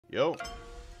Yo,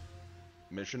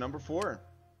 mission number 4.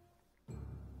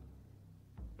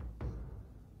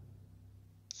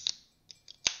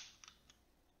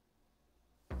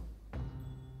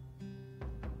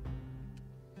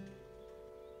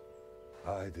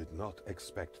 I did not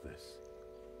expect this.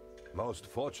 Most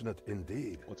fortunate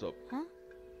indeed. What's up? Huh?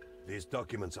 These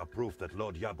documents are proof that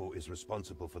Lord Yabu is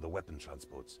responsible for the weapon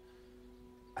transports.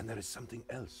 And there is something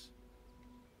else.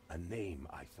 A name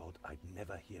I thought I'd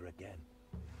never hear again.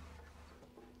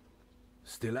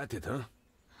 Still at it, huh?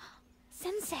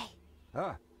 Sensei!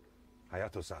 Ah,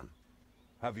 Hayato-san.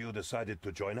 Have you decided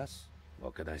to join us?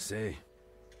 What can I say?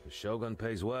 The Shogun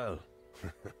pays well.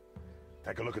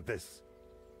 Take a look at this.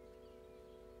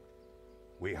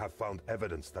 We have found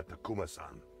evidence that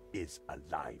Takuma-san is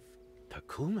alive.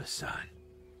 Takuma-san?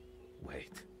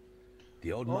 Wait.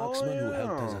 The old marksman who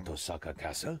helped us yeah. at Osaka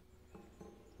Castle?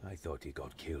 I thought he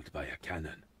got killed by a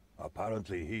cannon.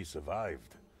 Apparently he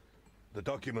survived. The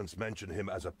documents mention him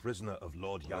as a prisoner of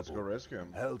Lord Let's go Yabu, rescue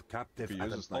him. held captive If he at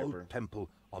is a an sniper. old temple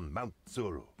on Mount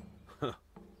Tsuru.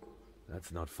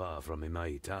 That's not far from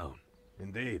Imai town.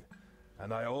 Indeed.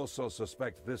 And I also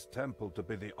suspect this temple to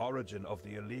be the origin of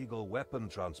the illegal weapon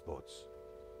transports.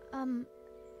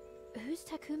 Who's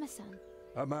Takuma-san?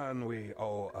 A man we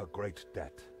owe a great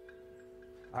debt.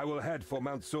 I will head for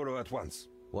Mount Tsuru at once.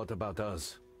 What about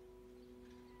us?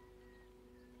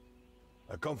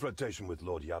 A confrontation with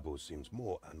Lord Yabu seems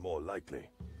more and more likely.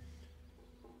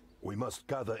 We must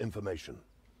gather information,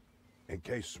 in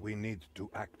case we need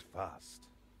to act fast.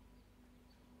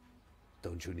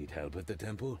 Don't you need help at the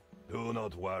temple? Do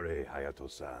not worry,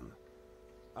 Hayato-san.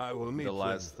 I will meet The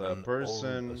last with an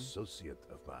person old associate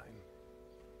of mine.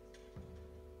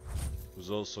 Who's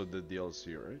also the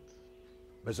DLC, right?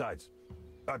 Besides,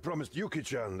 I promised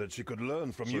Yuki-chan that she could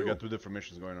learn from So you. we got 2 different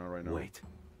missions going on right now. Wait.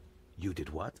 You did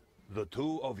what? The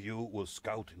 2 of you will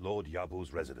scout Lord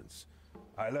Yabu's residence.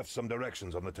 I left some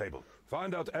directions on the table.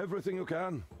 Find out everything you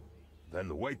can,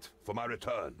 then wait for my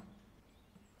return.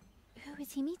 Who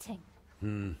is he meeting?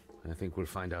 I think we'll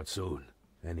find out soon.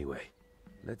 Anyway,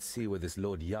 let's see where this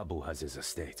Lord Yabu has his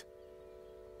estate.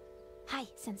 Hi,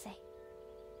 Sensei.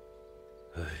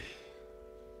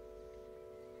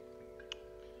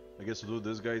 I guess we'll do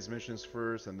this guy's missions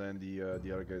first, and then the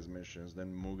other guy's missions,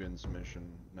 then Mugen's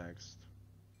mission next.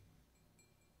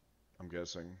 I'm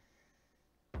guessing.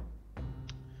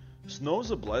 Snow's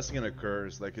a blessing and a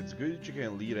curse. Like, it's good that you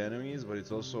can lead enemies, but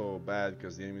it's also bad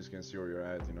because the enemies can see where you're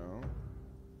at, you know?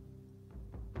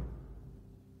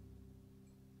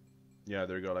 Yeah,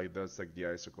 there you go. Like, that's like the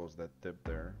icicles that tip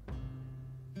there.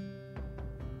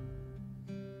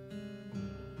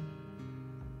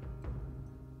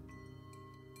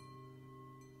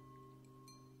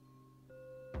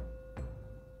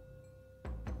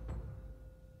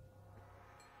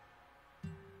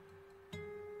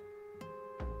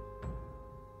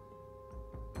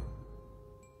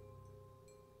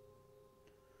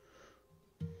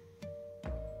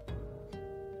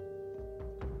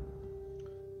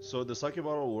 So the sake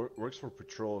bottle works for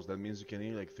patrols. That means you can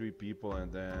eat like 3 people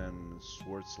and then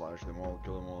sword slash them all,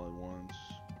 kill them all at once.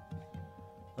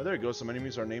 Oh, there you go. Some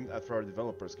enemies are named after our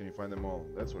developers. Can you find them all?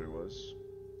 That's what it was.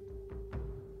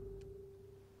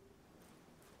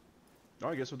 Oh,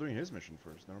 I guess we're doing his mission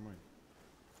first. Never mind.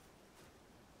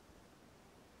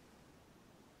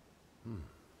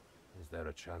 Is there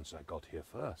a chance I got here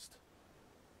first?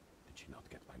 Did she not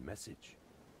get my message?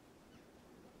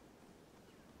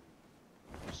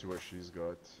 Let's see what she's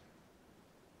got.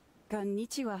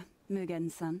 Konnichiwa,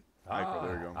 Mugen-san. Aiko,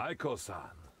 there you go. Aiko-san.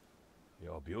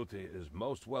 Your beauty is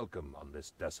most welcome on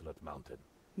this desolate mountain.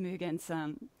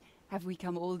 Mugen-san, have we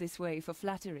come all this way for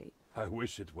flattery? I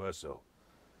wish it were so.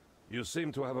 You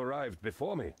seem to have arrived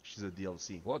before me. She's a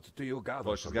DLC. What do you gather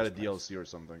Oh, she's from got a this place? DLC or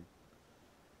something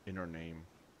in her name.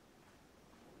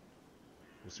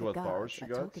 Let's see The what powers guards she are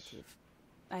got. talkative.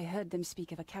 I heard them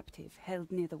speak of a captive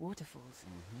held near the waterfalls.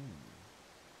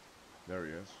 There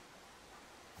he is.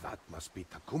 That must be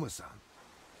Takuma-san.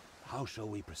 How shall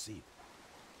we proceed?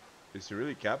 Is he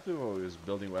really captive or is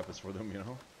building weapons for them, you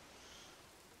know?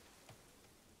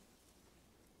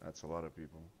 That's a lot of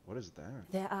people. What is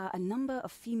that? There are a number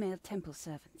of female temple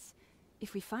servants.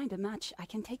 If we find a match, I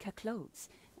can take her clothes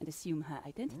and assume her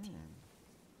identity.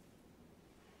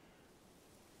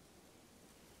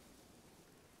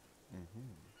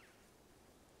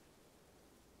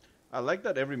 I like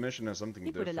that every mission has something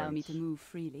It different. would allow me to move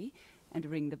freely and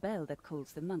ring the bell that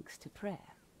calls the monks to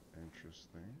prayer.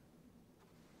 Interesting.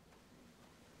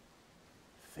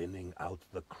 Thinning out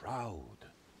the crowd.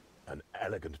 An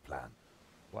elegant plan.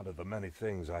 One of the many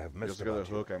things I have You missed also got about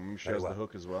the you. hook. I mean, she Very has the well.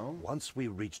 hook as well. Once we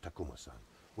reach Takuma-san,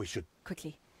 we should...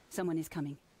 Quickly, Someone is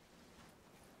coming.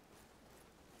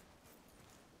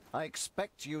 I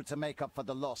expect you to make up for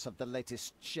the loss of the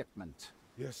latest shipment.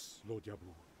 Yes, Lord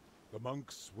Yabu. The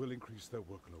monks will increase their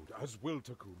workload, as will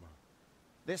Takuma.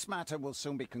 This matter will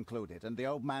soon be concluded, and the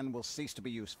old man will cease to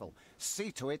be useful.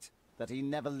 See to it that he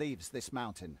never leaves this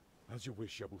mountain. As you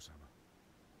wish, Yabu-sama.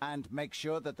 And make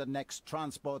sure that the next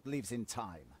transport leaves in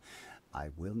time.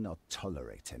 I will not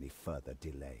tolerate any further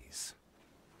delays.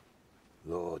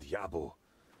 Lord Yabu,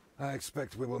 I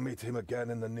expect we will meet him again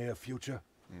in the near future.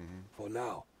 For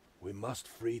now, we must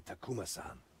free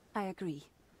Takuma-san. I agree.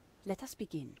 Let us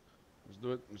begin. Let's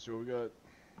do it. Let's see what we got.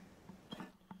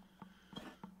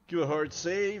 Give a hard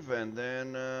save, and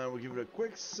then we'll give it a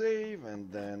quick save,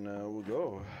 and then we'll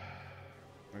go.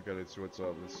 Okay, let's see what's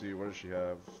up. Let's see, what does she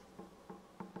have?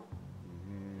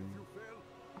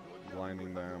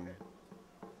 Blinding them.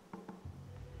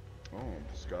 Oh,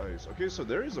 disguise. Okay, so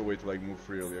there is a way to like move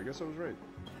freely. I guess I was right.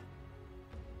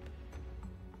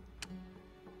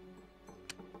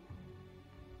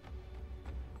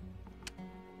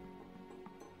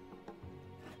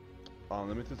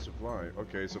 Unlimited supply.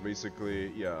 Okay, so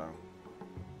basically, yeah.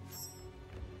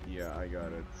 Yeah, I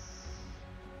got it.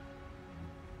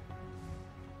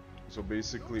 So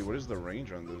basically, what is the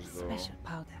range on this though? Special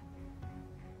powder.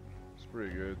 It's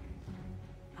pretty good.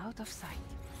 Out of sight.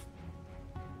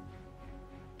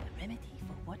 A remedy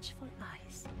for watchful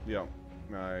eyes. Yeah,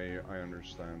 I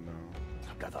understand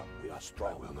now. Together, we are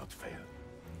strong. I will not fail.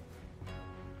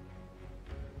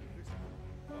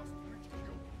 I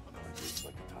use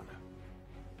my katana.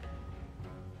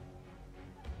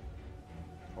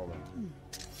 Hold on.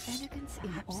 Elegance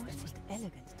in the most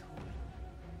elegant tool.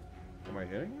 Am I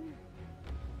hitting him?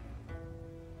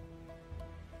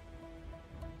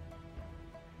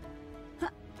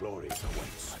 Glory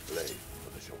awaits. I blade for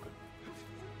the Shogun.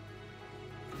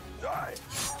 Die!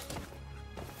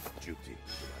 Duty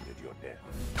demanded your death.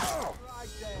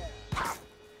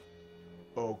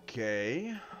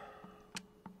 Okay.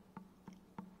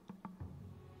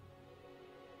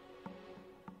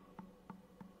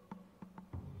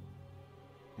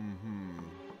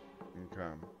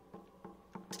 Okay.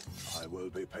 I will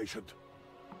be patient.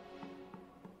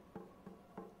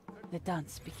 The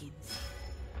dance begins.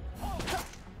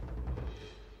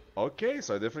 Okay,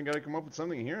 so I definitely gotta come up with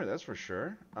something here, that's for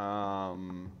sure.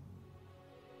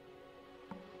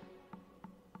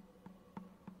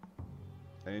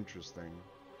 Interesting.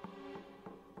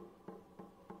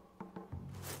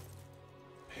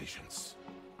 Patience.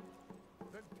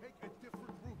 Then take a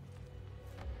different route.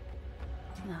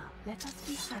 Now, let us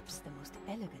perhaps the most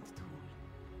elegant tool.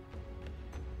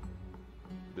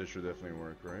 This should definitely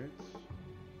work, right?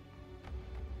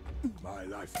 My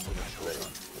life for the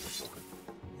Shogun. For the Shogun.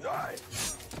 Die!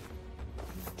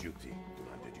 Duty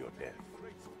demanded your death.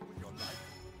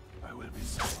 I will be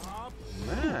silent.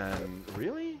 Man,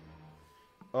 really?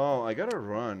 Oh, I gotta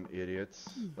run, idiots.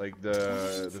 Like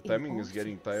the timing is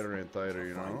getting tighter and tighter,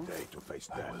 you know? Fine day to face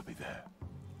death. I will be there.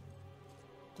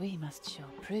 We must show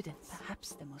prudence,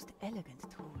 perhaps the most elegant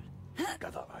tool.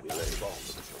 Gather, I will lay fall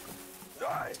to the Shogun.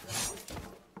 Die!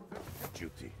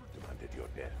 Duty demanded your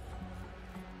death.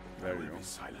 There I you will go. be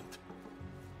silent.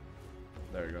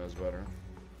 There you go, that's better.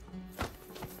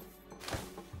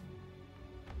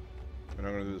 And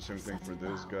I'm gonna do the same thing for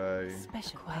this guy.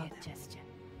 Special quiet gesture.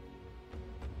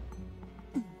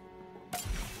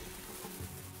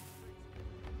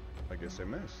 I guess I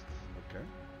missed. Okay.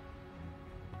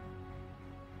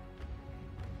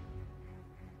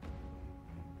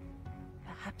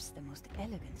 Perhaps the most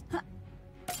elegant.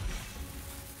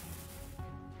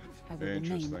 I will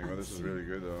Interesting. remain Well, this is unseen. really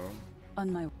good though.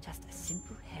 On my just a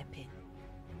simple hairpin.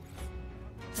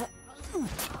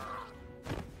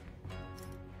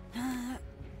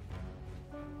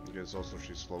 I guess also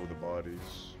she's slow with the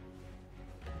bodies.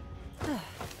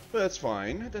 But that's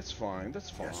fine. That's fine. That's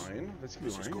fine. Yes, Let's keep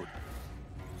this is going. good.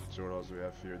 So what else do we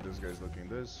have here? This guy's looking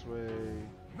this way.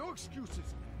 No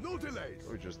excuses, no delays.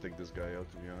 Or just take this guy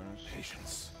out, to be honest.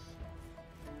 Patience.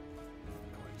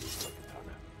 I will use my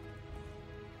katana.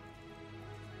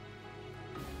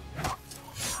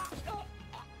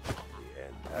 The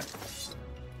end.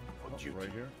 For duty.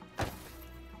 Right here.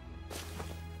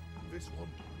 This one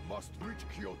must reach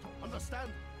Kyoto.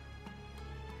 Understand?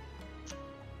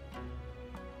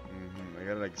 I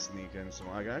gotta like sneak in some.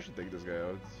 I should take this guy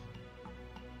out.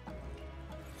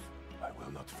 I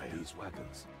will not fail. These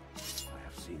wagons. I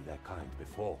have seen their kind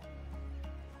before.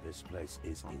 This place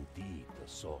is indeed the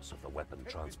source of the weapon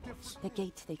transports. The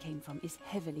gate they came from is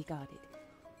heavily guarded,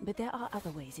 but there are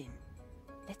other ways in.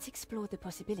 Let's explore the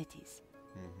possibilities.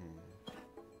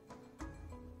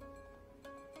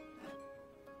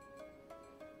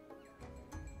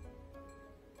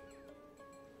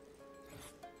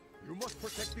 must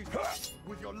protect these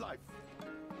with your life.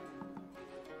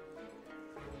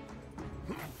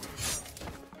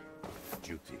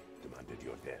 Duty demanded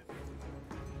your death.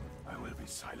 I will be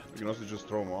silent. You can also just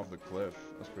throw him off the cliff.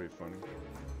 That's pretty funny.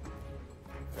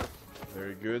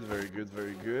 Very good, very good,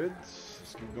 very good.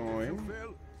 Let's keep going.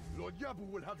 Fail, Lord Yabu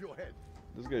will have your head.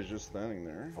 This guy's just standing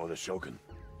there. For the Shogun.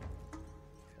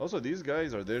 Also, these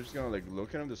guys, are they just gonna like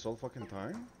look at him this whole fucking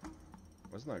time?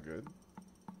 That's not good.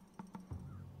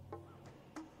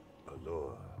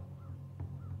 Allure.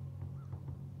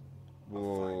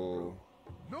 Will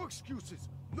No excuses,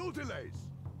 no delays.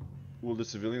 the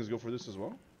civilians go for this as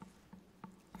well?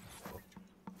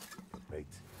 The bait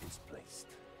is placed.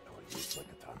 I will use my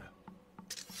katana.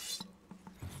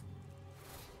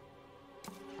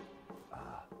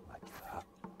 Like that.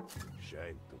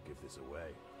 Shame to give this away.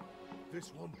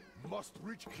 This one must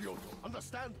reach Kyoto.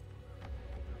 Understand?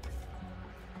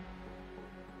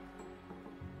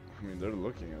 I mean, they're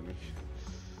looking at me.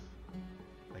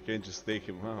 I can't just take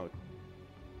him out.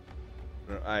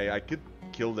 I could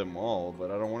kill them all,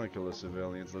 but I don't want to kill the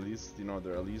civilians. At least, you know,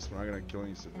 they're at least we're not gonna kill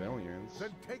any civilians.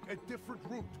 Then take a different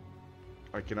route.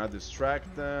 I cannot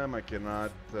distract them. I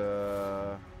cannot.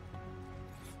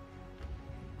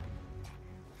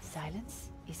 Silence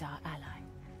is our ally.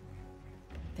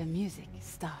 The music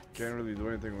starts. Can't really do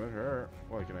anything with her.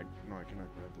 Well, can I? No, I cannot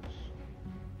grab this.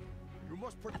 You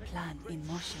must A protect plan in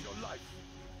motion. your life.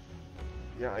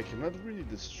 Yeah, I cannot really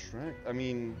distract. I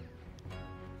mean,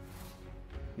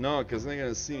 no, because they're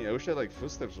gonna see me. I wish I had like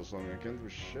footsteps or something. I can't do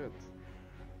shit.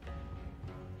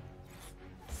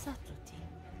 Subtlety.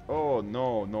 Oh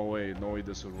no, no way, no way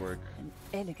this would work. An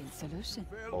elegant solution.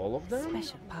 All of them?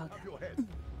 Special powder. Have your head.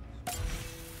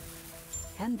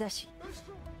 Kandashi.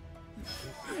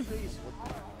 Please,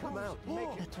 come out.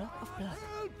 Make A drop of blood.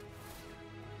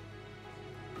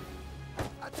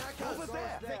 Attack over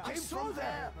there. They came from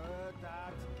there. Heard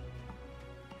that.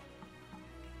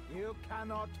 You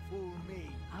cannot fool me.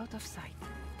 Out of sight.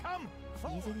 Come.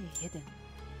 Easily hidden.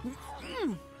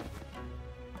 An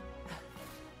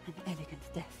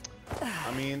elegant death.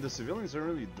 I mean, the civilians aren't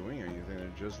really doing anything. They're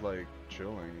just like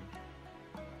chilling.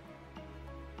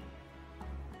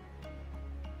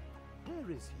 Where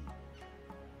is he?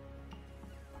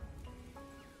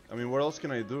 I mean, what else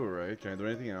can I do, right? Can I do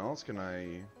anything else? Can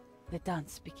I? The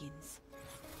dance begins.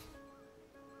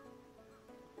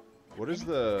 What is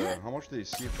the? How much do they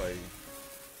see if I?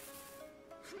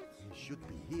 He should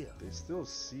be here. They still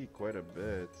see quite a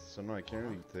bit, so no, I can't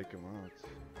really take them out.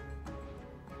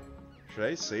 Should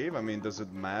I save? I mean, does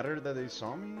it matter that they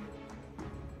saw me?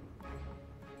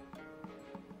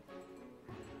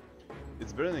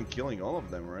 It's better than killing all of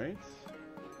them, right?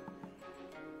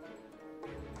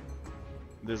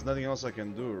 There's nothing else I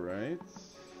can do, right?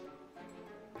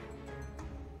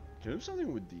 Can I do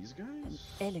something with these An guys?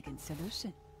 elegant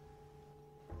solution.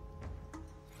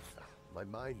 My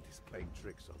mind is playing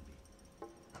tricks on me.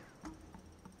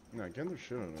 No, I can't do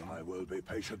shit on them. I will be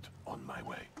patient on my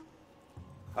way.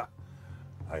 Ha!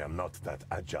 I am not that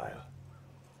agile.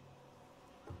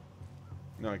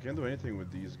 No, I can't do anything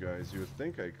with these guys. You would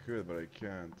think I could, but I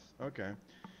can't. Okay.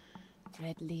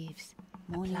 Red leaves.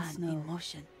 Moonlight in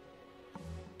motion.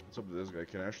 What's up with this guy?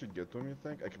 Can I actually get to him, you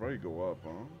think? I can probably go up,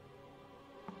 huh?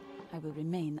 I will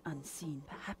remain unseen.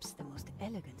 Perhaps the most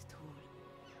elegant tool.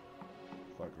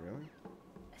 Fuck, really?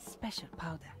 A special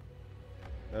powder.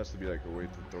 There has to be like a way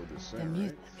to throw this The in,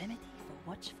 mute right? remedy for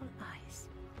watchful eyes.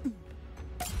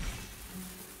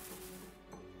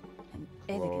 An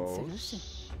elegant solution.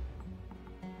 Close.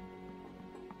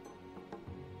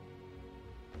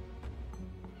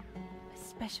 A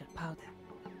special powder.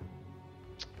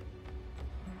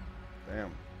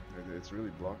 Damn. It's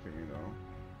really blocking me, though.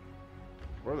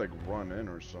 Or like run in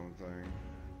or something.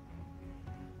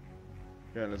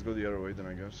 Yeah, let's go the other way then,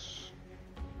 I guess.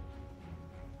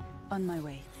 On my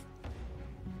way.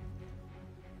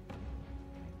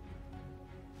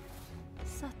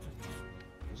 Subtlety.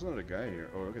 There's another guy here.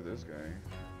 Oh, look at this guy.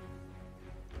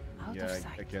 Out Yeah, of I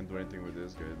sight. can't do anything with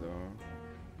this guy, though.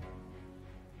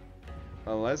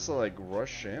 Unless I like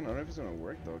rush in. I don't know if it's gonna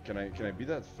work, though. Can I be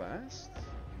that fast?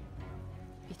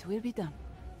 It will be done.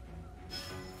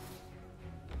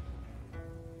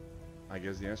 I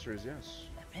guess the answer is yes.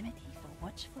 A remedy for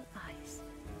watchful eyes.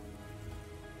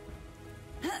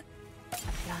 A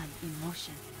plan in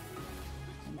motion.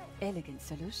 An elegant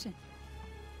solution.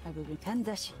 I will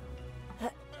Kandashi.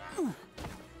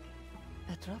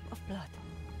 A drop of blood.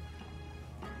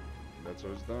 That's how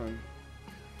it's done.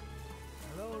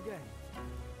 Hello again.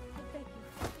 I beg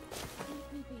you,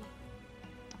 leave me be.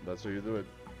 That's how you do it.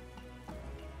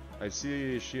 I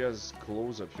see she has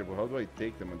clothes up here, but how do I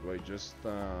take them? Do I just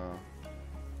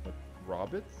like,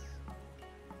 rob it?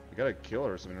 I gotta kill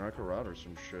her or something, knock her out or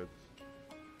some shit.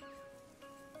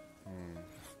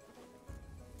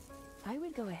 I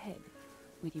will go ahead.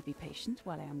 Will you be patient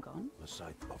while I am gone? The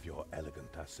sight of your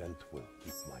elegant ascent will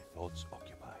keep my thoughts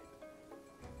occupied.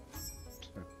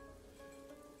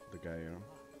 The guy, you know.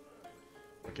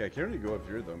 Okay, I can't really go up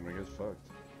here though, I'm gonna get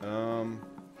fucked.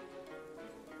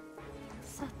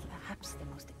 Subtle, perhaps the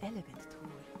most elegant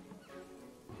tool.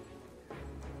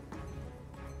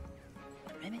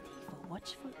 A remedy for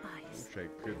watchful eyes. Wish I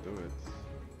could do it.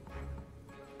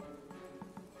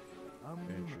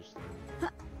 Interesting.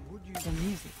 Would you The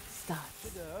music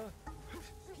starts.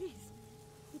 Please,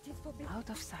 it is forbidden. Out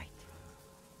of sight.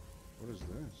 What is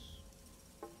this?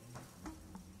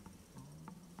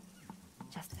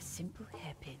 Just a simple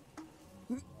hairpin.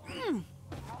 An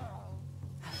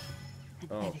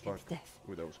Oh elegant fuck. death.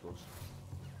 Ooh, that was close.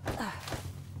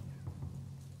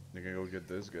 You can go get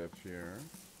this guy up here.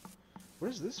 What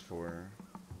is this for?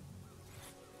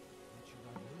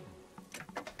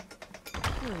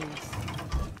 Curious.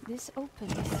 This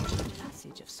opens a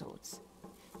passage of sorts.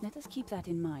 Let us keep that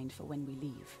in mind for when we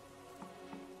leave.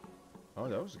 Oh,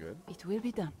 that was good. It will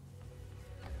be done.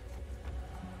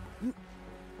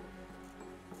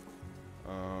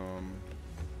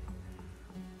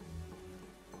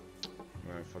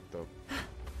 I fucked up.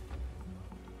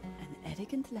 An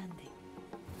elegant landing.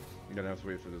 I'm gonna have to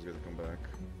wait for this guy to come back.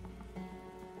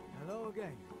 Hello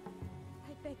again.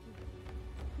 I beg you,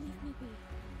 leave me be.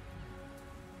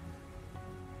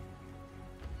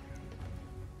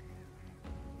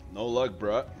 No luck,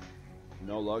 bruh.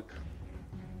 No luck.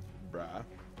 Bruh.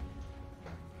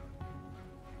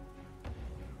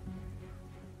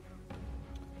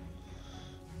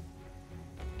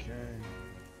 Okay.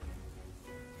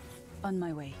 On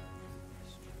my way.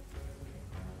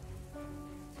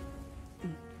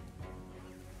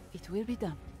 It will be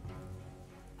done.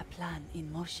 A plan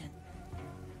in motion.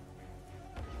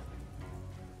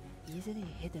 Easily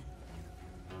hidden.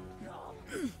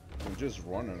 I'm just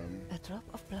running him. A drop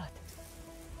of blood.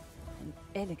 An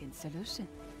elegant solution.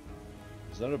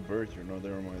 Is that a bird here? No,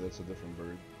 never mind. That's a different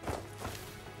bird.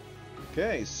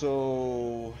 Okay,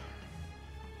 so...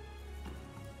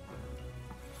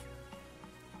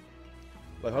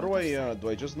 Like, how do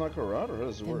I just knock her out, or how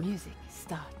does it The work? music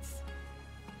starts.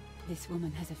 This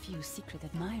woman has a few secret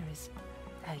admirers.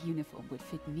 Her uniform would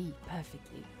fit me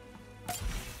perfectly.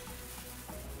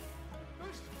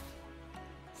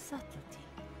 Subtlety.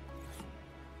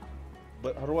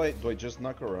 But how do I just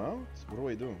knock her out? What do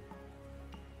I do?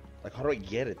 Like, how do I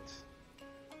get it?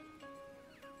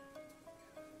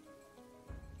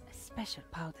 A special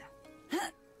powder.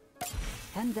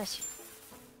 Handashi.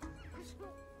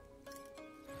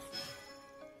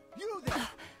 You there!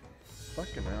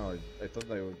 Fucking hell, I thought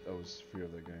I was free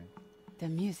of that guy. The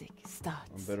music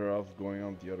starts. I'm better off going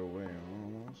out the other way,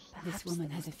 almost. This woman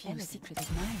has a few secret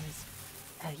admirers.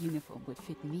 Her uniform would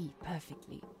fit me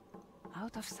perfectly.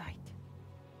 Out of sight.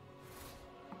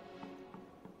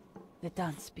 The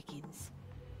dance begins.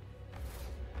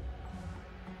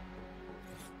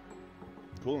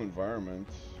 Cool environment.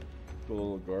 Cool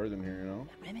little garden here, you know?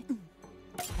 Remedy.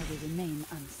 I will remain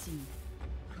unseen.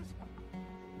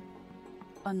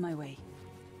 On my way.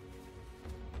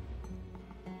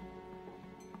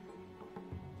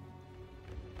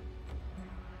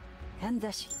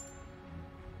 Handashi.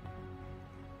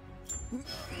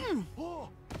 Oh,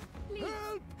 Please,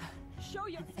 show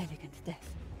your. An elegant death.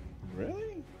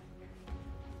 Really?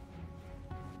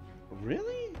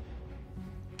 Really?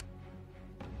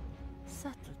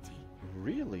 Subtlety.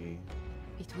 Really?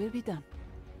 It will be done.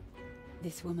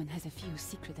 This woman has a few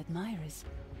secret admirers.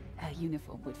 Her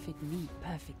uniform would fit me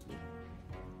perfectly.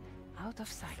 Out of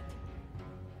sight.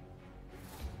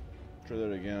 Try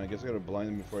that again. I guess I gotta blind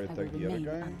him before I I will attack the other remain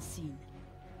guy. unseen.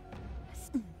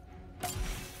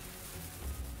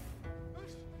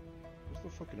 What's the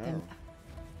fucking Then arrow?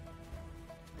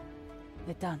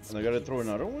 the dance. And I gotta begins. throw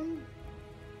another one?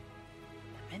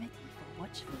 A remedy for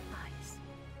watchful eyes.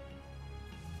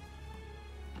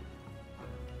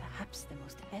 Perhaps the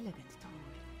most elegant tool.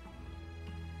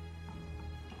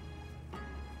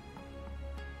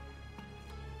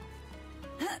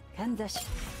 Kandashi.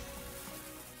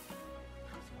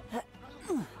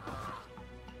 An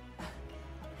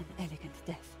elegant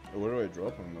death. Where do I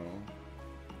drop him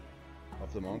though?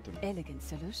 Off the mountain. Elegant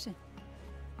solution.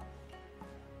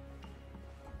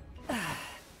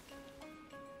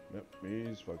 Yep,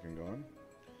 he's fucking gone.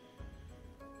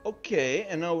 Okay,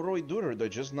 and now what do I do to her? Do I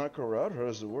just knock her out? How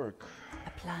does it work?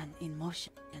 A plan in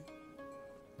motion.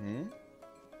 Hmm?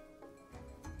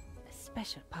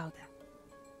 special powder.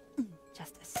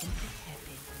 Just a simple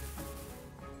hairpin.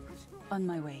 On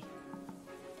my way.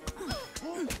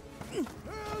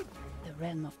 The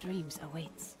realm of dreams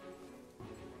awaits.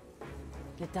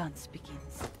 The dance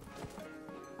begins.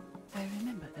 I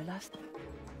remember the last one.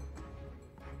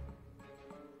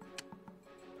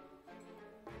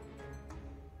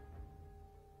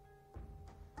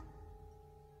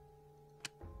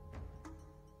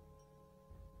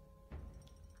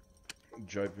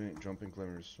 Jumping,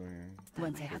 climbing, swinging.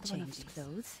 Once I have changed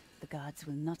clothes, the guards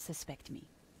will not suspect me.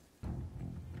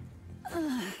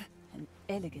 An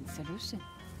elegant solution.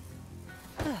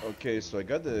 Okay, so I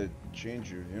got to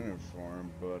change your uniform,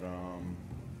 but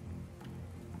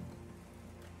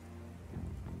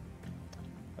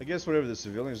I guess whatever, the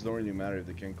civilians don't really matter if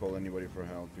they can't call anybody for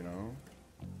help, you know?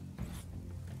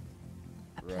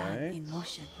 A plan in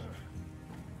motion.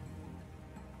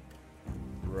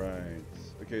 Right.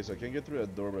 Okay, so I can't get through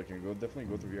that door, but I can definitely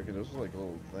go through here. Okay, there's like a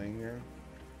little thing here.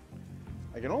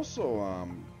 I can also,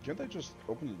 can't I just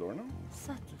open the door now?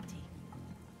 Subtlety.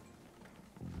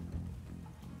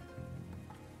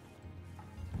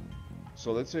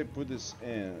 So let's say put this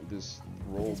in, this It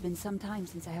roll. has been some time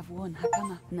since I have worn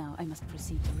Hakama. Now I must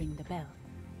proceed to ring the bell.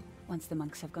 Once the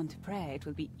monks have gone to prayer, it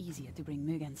will be easier to bring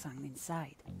Mugen-san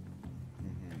inside.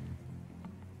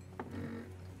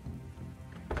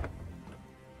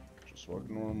 Just walk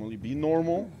normally, be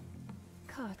normal.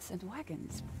 Carts and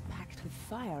wagons packed with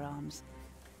firearms.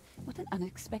 What an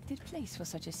unexpected place for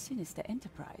such a sinister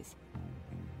enterprise.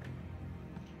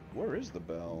 Where is the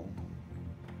bell?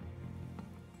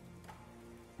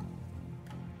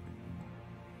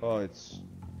 Oh, it's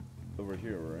over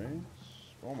here, right?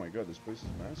 Oh my god, this place is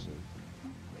massive.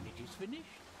 When it is finished,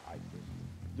 I will.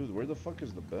 Dude, where the fuck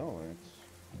is the bell at?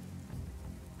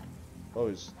 Oh,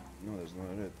 it's... No, that's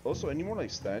not it. Also, any more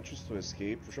like statues to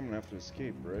escape? For sure I'm gonna have to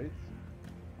escape, right?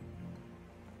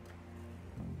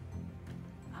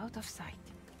 Out of sight.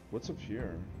 What's up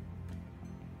here?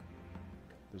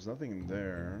 There's nothing in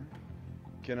there.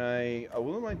 Can I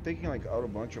wouldn't mind taking like out a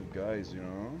bunch of guys, you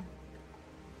know?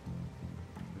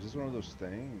 Is this one of those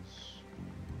things?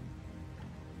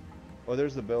 Oh,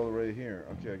 there's the bell right here.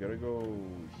 Okay, I gotta go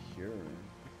here.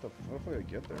 What the fuck? How do I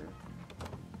get there?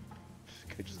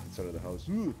 I just gets out of the house.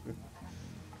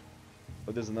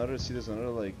 Oh, there's another, see, there's another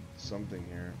like something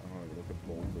here. Oh, look at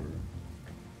boulder.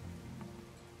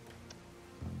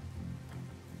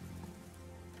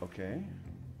 Okay.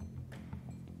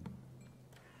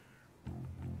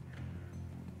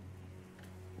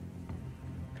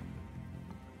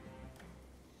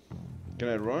 Can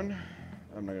I run?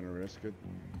 I'm not gonna risk it.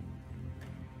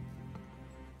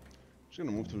 Just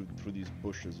gonna move through these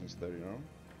bushes instead, you know?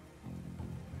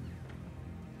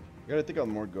 I gotta take out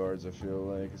more guards, I feel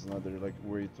like. It's not there like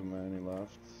way too many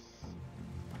left.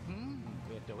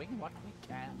 We're doing what we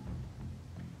can.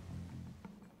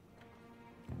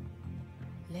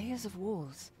 Layers of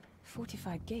walls,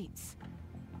 fortified gates.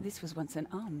 This was once an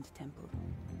armed temple.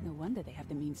 No wonder they have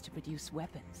the means to produce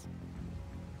weapons.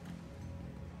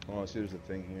 Oh, I see there's a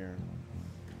thing here.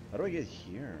 How do I get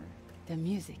here? The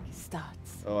music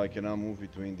starts. Oh, I can now move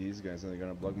between these guys and they're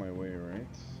gonna block my way, right?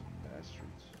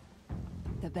 Bastards.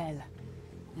 The bell.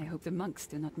 I hope the monks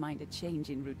do not mind a change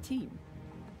in routine.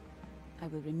 I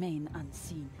will remain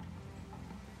unseen.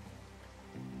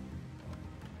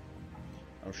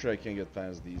 I'm sure I can't get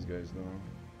past these guys though.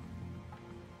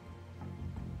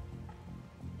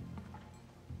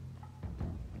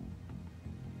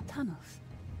 Tunnels.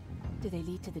 Do they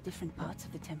lead to the different parts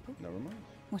of the temple? Never mind.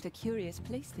 What a curious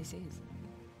place this is.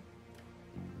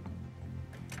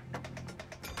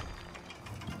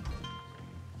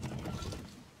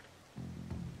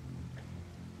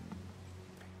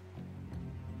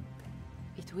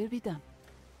 It will be done.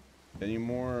 Any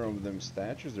more of them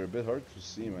statues? They're a bit hard to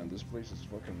see, man. This place is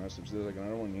fucking massive. So there's like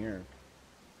another one here.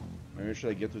 Maybe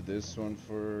should I get to this one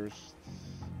first?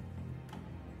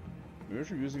 Maybe I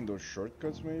should be using those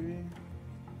shortcuts, maybe?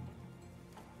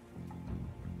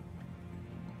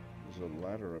 There's a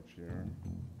ladder up here.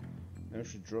 Maybe I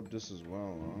should drop this as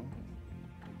well, huh?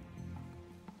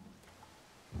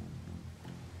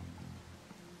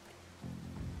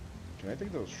 Can I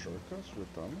take those shortcuts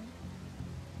with them?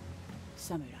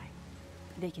 Samurai.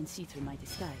 They can see through my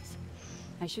disguise.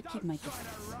 I should keep my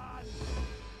distance.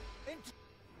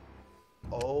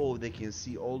 Oh, they can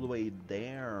see all the way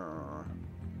there.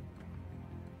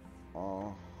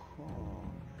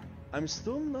 I'm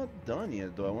still not done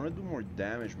yet, though. I want to do more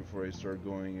damage before I start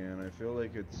going in. I feel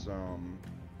like it's,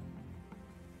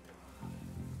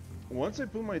 once I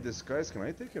put my disguise, can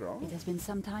I take it off? It has been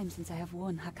some time since I have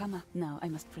worn Hakama. Now I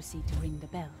must proceed to ring the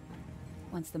bell.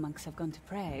 Once the monks have gone to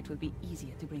prayer, it will be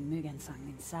easier to bring Mugen-san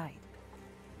inside.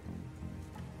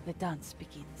 The dance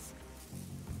begins.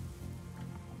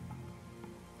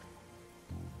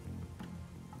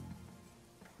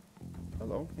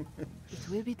 Hello. It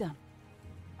will be done.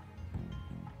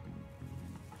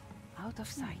 Out of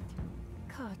sight.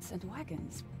 Carts and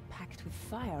wagons packed with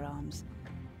firearms.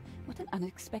 What an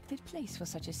unexpected place for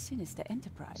such a sinister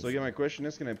enterprise. So again, my question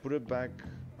is, can I put it back?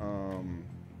 Can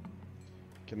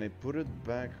I put it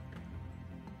back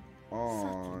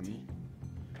on? Subtlety.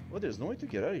 Well, there's no way to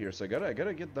get out of here, so I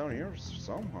gotta get down here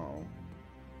somehow.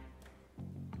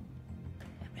 A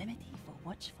remedy for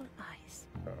watchful eyes.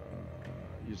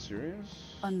 You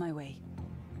serious? On my way.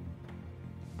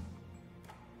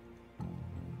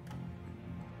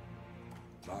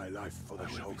 My life for the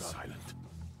Shogun. Silent.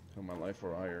 Oh, my life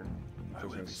or higher. I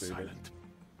will be silent.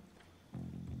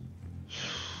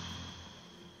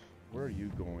 Where are you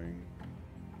going?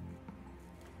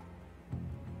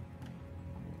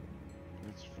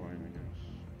 It's fine, I guess.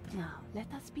 Now,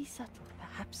 let us be subtle.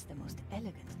 Perhaps the most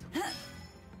elegant tool.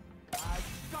 I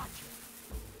got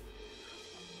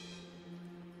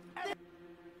you.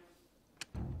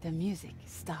 The music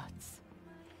starts.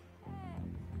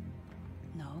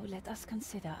 No, let us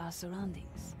consider our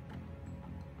surroundings.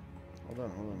 Hold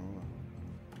on.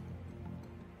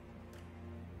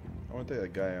 I want to take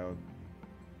that guy out.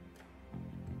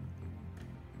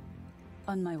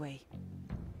 On my way.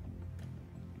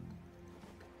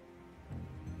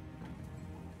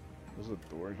 There's a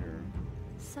door here.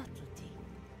 Subtlety.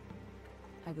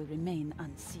 I will remain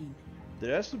unseen.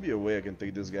 There has to be a way I can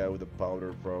take this guy with the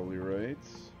powder, probably, right?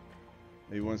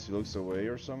 Maybe once he looks away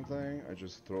or something, I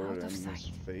just throw Out it in of his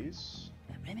sight. face.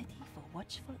 A remedy for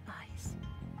watchful eyes.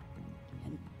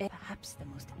 And perhaps the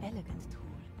most elegant tool.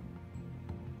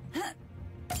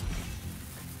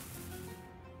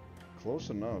 Close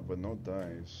enough, but no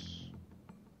dice.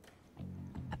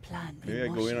 A plan Maybe I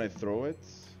in go in, motion. I throw it.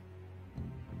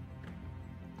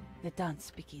 The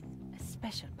dance begins. A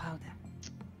special powder.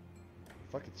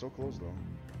 Fuck, it's so close though.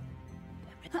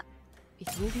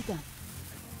 It will be done.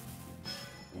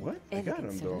 What? I got him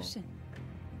Elegant though. solution.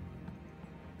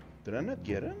 Did I not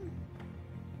get him?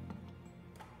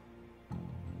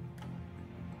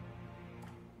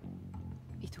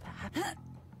 It will happen.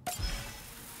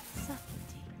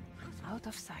 Subtlety. Out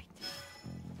of sight.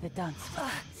 The dance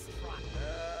begins.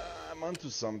 I'm onto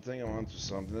something.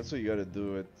 That's what you gotta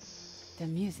do it. The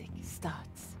music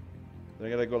starts. Then I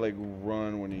gotta go like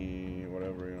run when he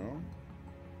whatever, you know?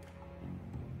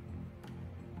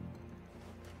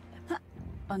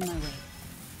 On my way.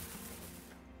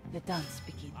 The dance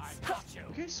begins. I got you.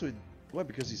 Okay, so it, what?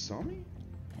 Because he saw me?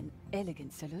 An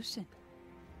elegant solution.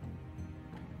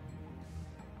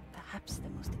 Perhaps the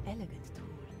most elegant tool.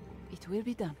 It will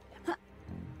be done. A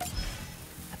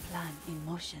plan in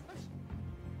motion.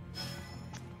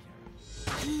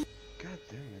 God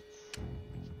damn it!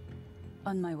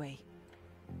 On my way.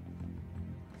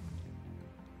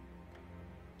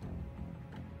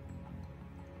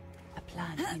 A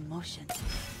plan in motion.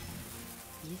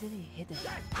 Easily hidden.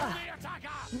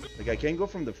 Like I can't go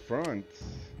from the front.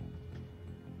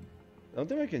 I don't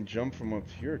think I can jump from up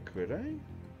here, could I?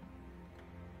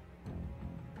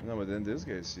 No, but then this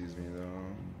guy sees me though,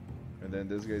 and then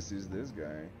this guy sees this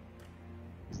guy.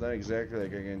 It's not exactly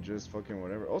like I can just fucking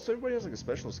whatever. Also, everybody has like a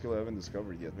special skill I haven't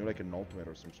discovered yet. Maybe like an ultimate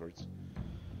or some sorts.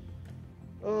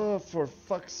 Oh, for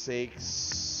fuck's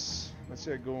sakes! Let's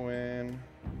see. I go in.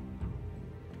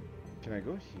 Can I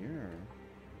go here?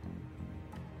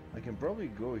 I can probably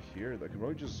go here. I can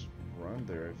probably just run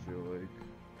there. I feel like.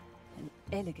 An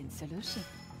elegant solution.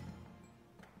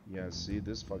 Yeah. See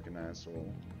this fucking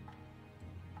asshole.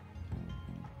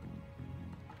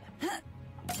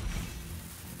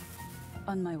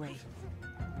 On my way.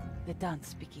 The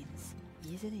dance begins.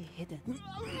 Easily hidden.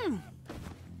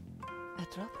 A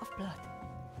drop of blood.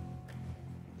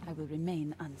 I will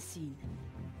remain unseen.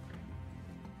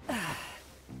 Oh,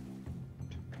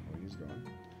 he's gone.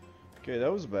 Okay,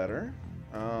 that was better.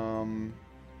 I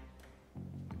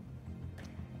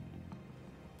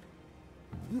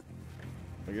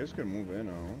guess I can move in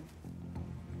now.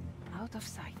 Out of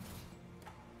sight.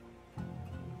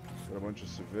 Got a bunch of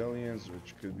civilians,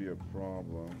 which could be a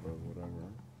problem, but whatever.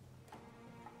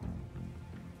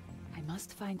 I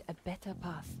must find a better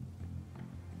path.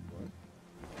 What?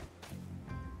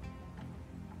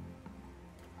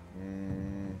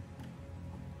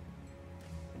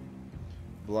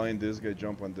 Blind this guy,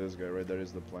 jump on this guy, right? That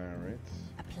is the plan, right?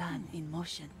 A plan in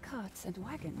motion. Carts and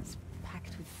wagons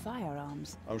packed with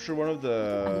firearms. I'm sure one of An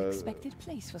the unexpected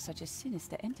place for such a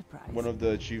sinister enterprise. one of the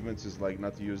achievements is like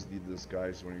not to use the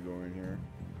disguise when you go in here.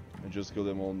 And just kill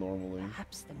them all normally.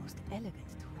 Perhaps the most elegant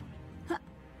tool.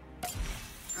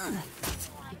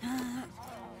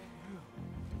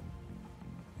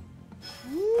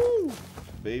 Woo!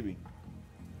 Baby.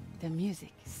 The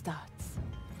music starts.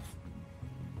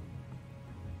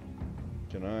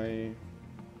 Can I?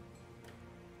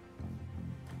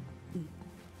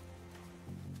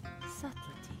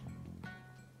 Subtlety.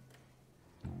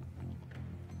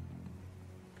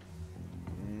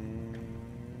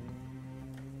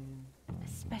 A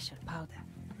special powder.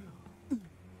 Now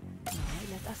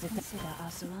let us consider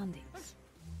our surroundings.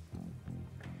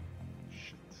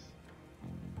 Shit.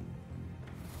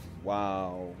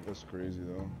 Wow, that's crazy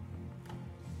though.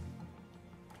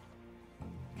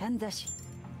 Kandashi.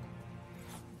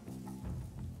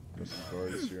 Got some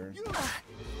cards here.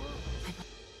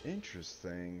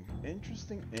 Interesting.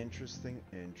 Interesting.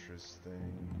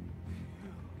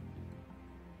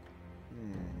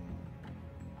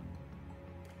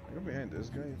 I go behind this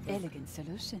guy. Elegant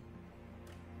solution.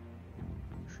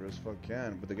 Sure as fuck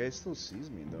can, but the guy still sees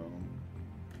me though.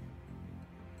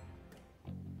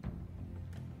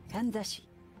 Kandashi.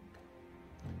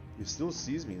 He still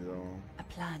sees me though. A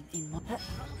plan in mo-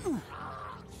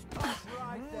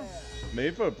 Maybe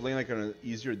if I'm playing like on an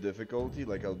easier difficulty,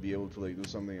 like I'll be able to like do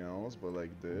something else, but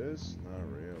like this, not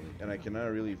really. And I cannot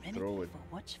really Remedy throw it. for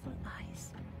watchful eyes.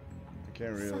 I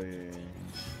can't really.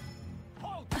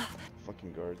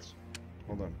 Fucking guards.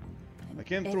 Hold on. I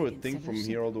can't throw a elegant thing from solution.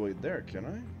 here all the way there, can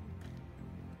I?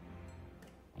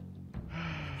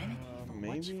 Remedy for Maybe?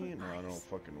 watchful No, no eyes.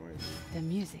 fucking way. The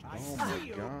music. Oh my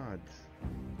god.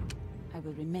 I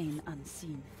will remain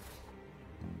unseen.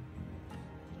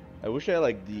 I wish I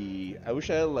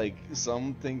had like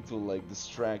something to like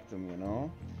distract him, you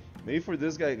know? Maybe for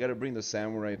this guy I gotta bring the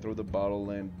samurai, throw the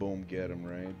bottle in, boom, get him,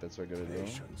 right? That's what I gotta do.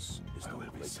 Patience is the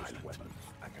latest weapon.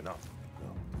 I cannot. No.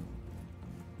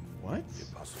 What?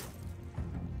 Impossible.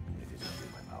 It is not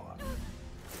in my power.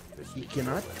 This He is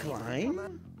cannot the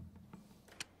climb?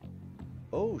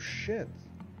 Oh shit.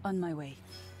 On my way.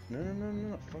 No.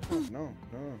 Fuck off. No.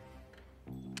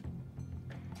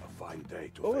 A fine day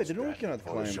to Oh wait, face they know we death cannot for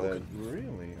a climb that. Shogun.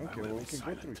 Really? I Okay, will well we be can go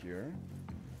silent. through here.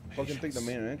 Fucking take the Patience.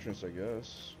 main entrance, I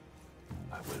guess.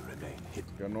 I will remain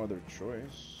hidden. Got no other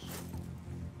choice.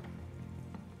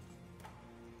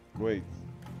 Wait.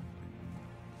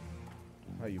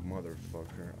 Oh, you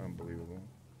motherfucker. Unbelievable.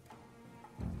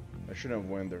 I shouldn't have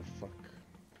went there. Fuck.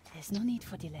 There's no need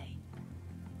for delay.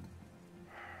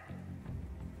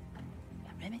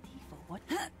 A remedy for what?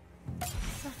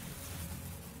 Subtlety.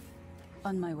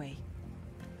 On my way.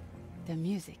 The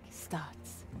music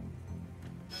starts.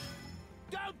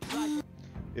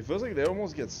 It feels like they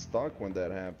almost get stuck when that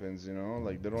happens, you know?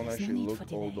 Like they don't There's no actually need look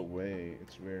for all delay. the way.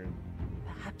 It's weird.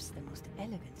 Perhaps the most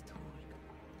elegant tool.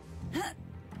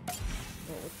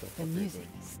 Oh, what the fuck The is music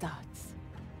it? starts.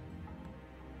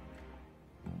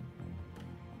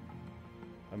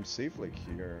 I'm safe like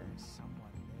here.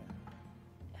 Someone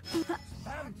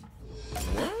there.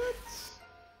 What?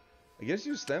 I guess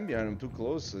you stand behind him too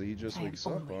close so he just I am wakes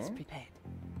up, always huh? prepared.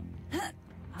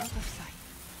 Out of sight.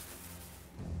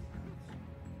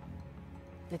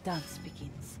 The dance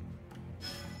begins.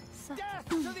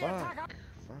 Subtlety.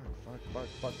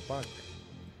 Fuck.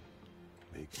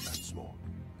 Big and small.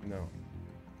 No.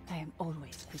 I am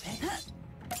always prepared.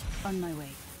 On my way.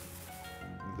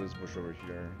 This bush over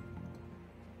here.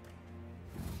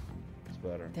 It's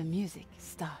better. The music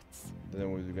starts. And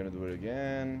then we're gonna do it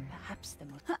again. Perhaps the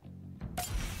most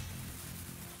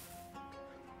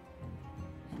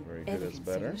Very good, that's elegant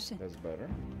better. solution. That's better.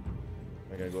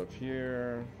 I gotta go up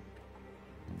here.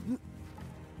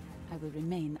 I will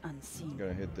remain unseen.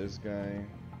 Gonna hit this guy.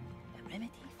 A remedy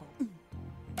for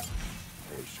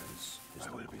Patience is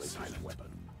the latest weapon.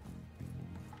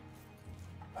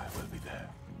 I will be there.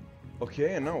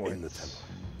 Okay, and now what? In the temple.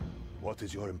 What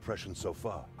is your impression so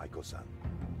far, Aiko-san?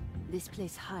 This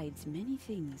place hides many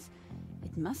things.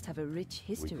 It must have a rich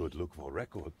We history. could look for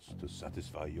records to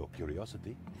satisfy your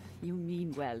curiosity. You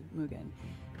mean well, Mugen.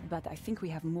 But I think we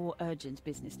have more urgent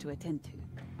business to attend to.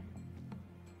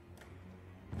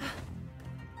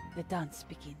 The dance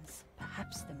begins.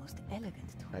 Perhaps the most elegant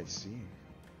tool. I see.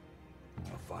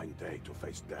 A fine day to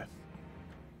face death.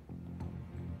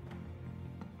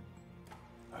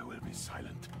 I will be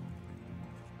silent.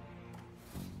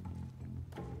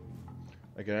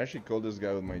 I can actually call this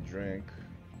guy with my drink.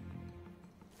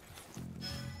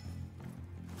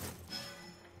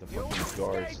 The fucking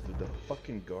guards, dude, the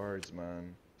fucking guards,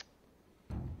 man.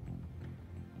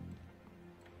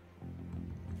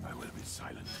 I will be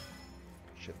silent.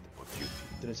 Shit. For duty.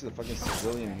 Didn't see the fucking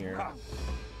civilian here.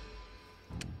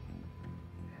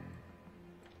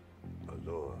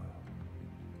 Allure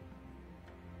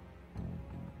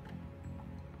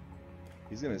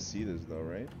He's gonna see this though,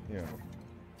 right? Yeah.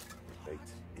 Fate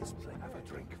is plain. Have a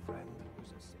drink, friend.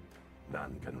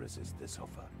 None can resist this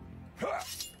offer.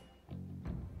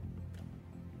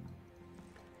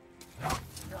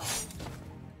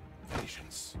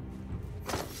 Patience.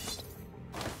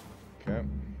 Okay.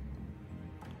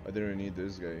 I didn't need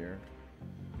this guy here.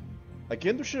 I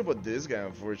can't do shit about this guy,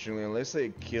 unfortunately, unless I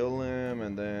kill him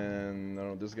and then, I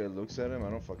don't know, this guy looks at him. I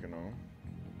don't fucking know.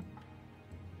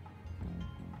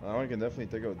 I can definitely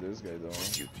take out this guy, though.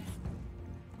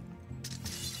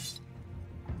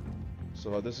 So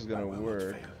how this is gonna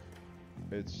work,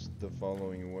 it's the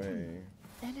following way.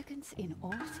 Elegance in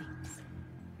all things.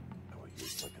 I will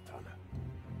use my katana.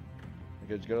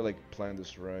 Okay, you gotta, like, plan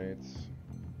this right.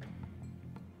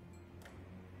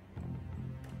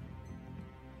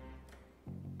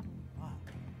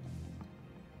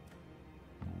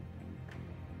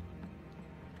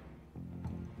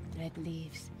 Red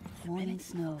leaves, morning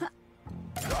snow.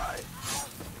 Die!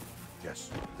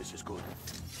 Yes, this is good.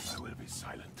 I will be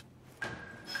silent.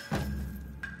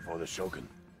 For the Shogun.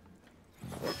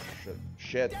 Oh, shit.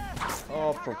 Shit.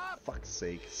 Oh, for fuck's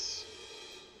sakes.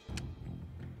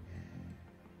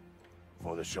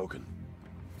 For the Shogun.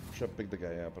 Should have picked the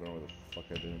guy up. I don't know what the fuck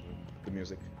I did. The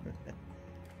music.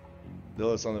 The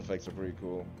other sound effects are pretty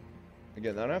cool.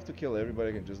 Again, I don't have to kill everybody.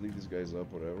 I can just leave these guys up,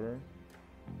 whatever.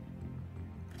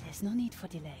 There's no need for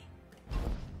delay.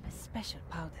 A special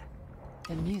powder.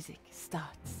 The music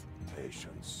starts.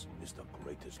 Patience is the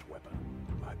greatest weapon.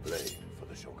 My blade for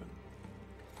the Shogun.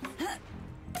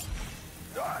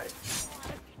 Die!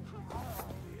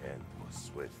 The end was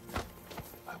swift.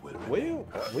 I will remain.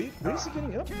 Wait, where is he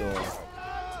getting up though?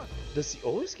 Does he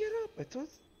always get up? I thought.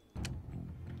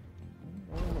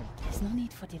 I don't know. There's no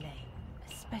need for delay.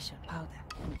 A special powder.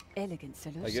 An elegant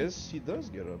solution. I guess he does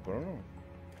get up. I don't know.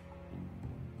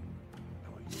 I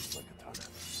will use my katana.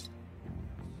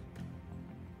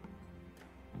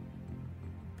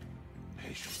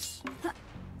 Patience.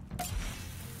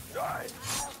 Die!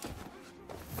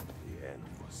 The end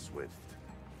was swift.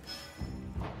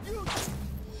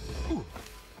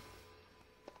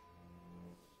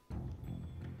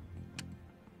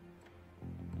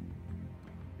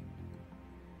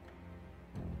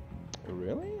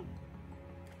 Really?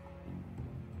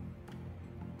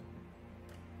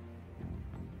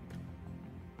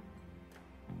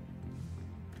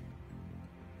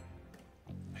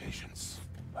 Patience.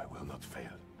 I will not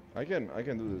fail. I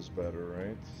can do this better,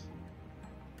 right?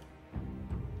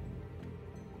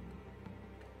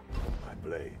 My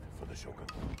blade for the Shogun.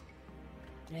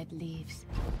 Red leaves,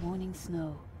 morning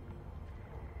snow.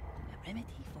 A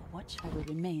remedy for watch I will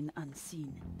remain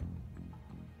unseen.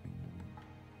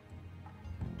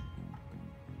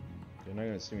 They're not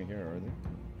gonna see me here, are they?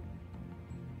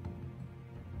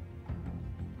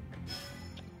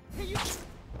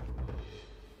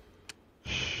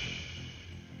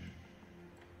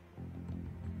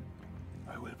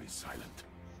 I will be silent.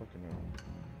 Fucking hell.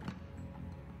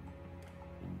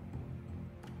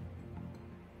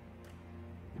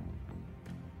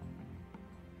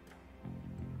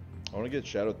 I want to get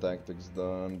shadow tactics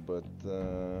done, but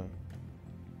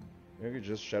maybe I could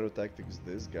just shadow tactics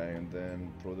this guy and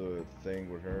then throw the thing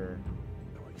with her.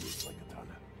 I will use my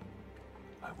katana.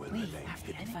 I will We remain have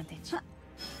the hidden. advantage.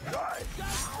 Die!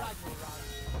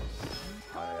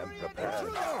 I am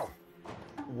prepared now.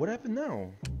 What happened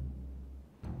now?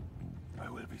 I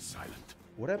will be silent.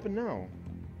 What happened now?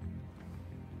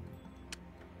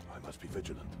 I must be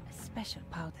vigilant. A special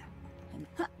powder. An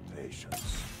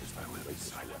Patience. I will be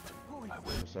silent. I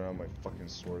will. Just have my fucking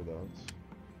sword out.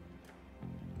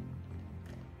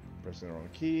 Pressing the wrong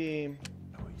key.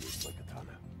 I will use my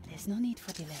katana. There's no need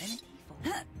for delay. Remedy for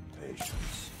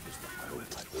Patience is the power of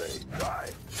my blade.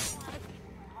 Die!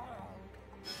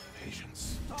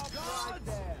 Patience. I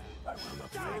will not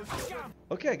fail.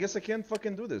 Okay, I guess I can't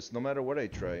fucking do this, no matter what I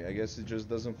try. I guess it just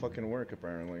doesn't fucking work,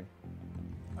 apparently.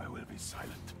 I will be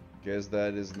silent. Guess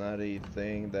that is not a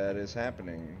thing that is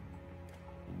happening.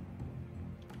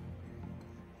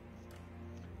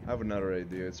 I have another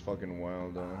idea, it's fucking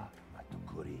wild though.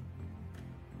 Matukuri.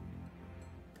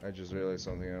 I just realized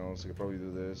something else, I could probably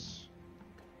do this.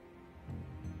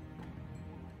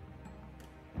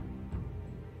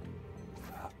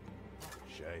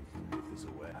 Shame. Leave this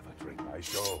away. Have a drink. I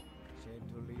show.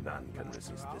 None can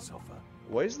resist this offer.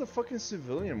 Why is the fucking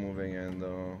civilian moving in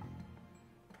though?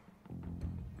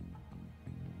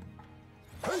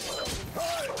 None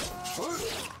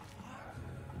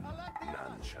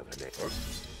shall remain.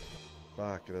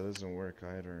 Fuck, that doesn't work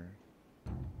either.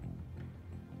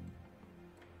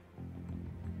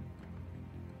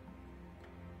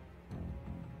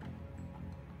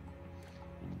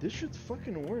 This should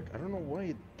fucking work. I don't know why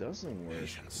it doesn't work.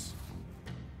 Patience.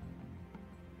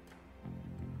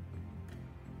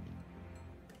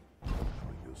 I'll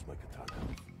use my katana.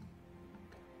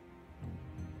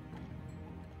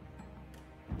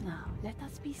 Now, let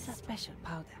us be special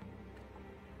powder.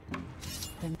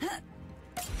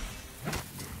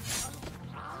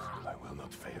 I will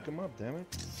not fail. Pick him up, damn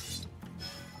it.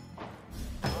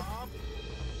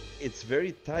 It's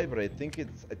very tight, but I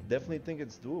definitely think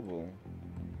it's doable.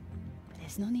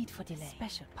 There's no need for delay.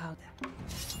 Special powder.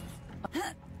 The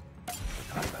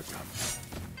time has come.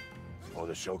 For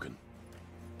the Shogun,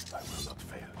 I will not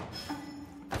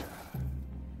fail.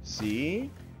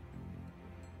 See?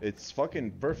 It's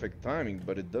fucking perfect timing,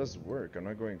 but it does work. I'm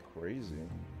not going crazy.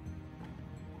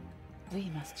 We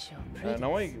must show prudence.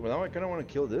 Now I kind of want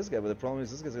to kill this guy, but the problem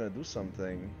is this guy's gonna do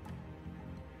something.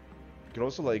 You could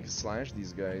also like slash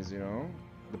these guys, you know?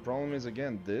 The problem is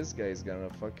again, this guy's gonna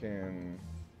fucking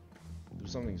do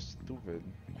something stupid.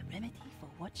 A remedy for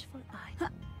watchful eye.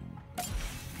 I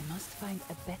must find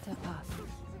a better path.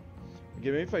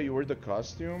 Okay, maybe if I wear the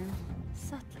costume.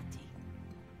 Subtlety.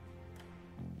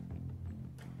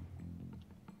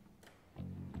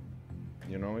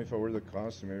 You know, if I wear the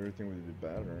costume, everything would be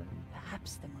better.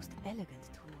 Perhaps the most elegant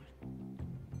tool.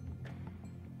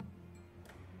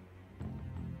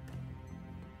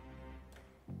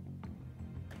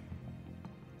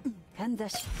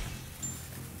 Kandashi.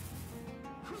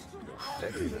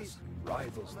 Deadliness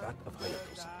rivals that of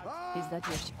Hayato. Is that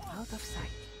your ship? Out of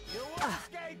sight. You won't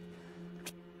escape!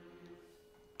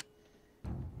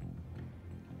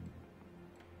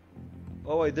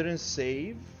 Oh, I didn't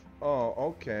save? Oh,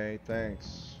 okay,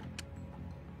 thanks.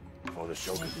 For the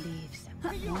Shogun. Red leaves,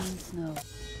 warm snow.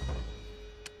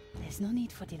 There's no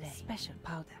need for delay. Special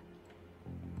powder.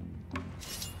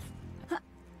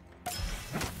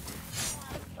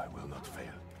 I will not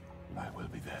fail. I will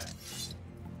be there.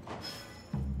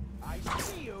 I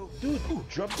see you. Dude,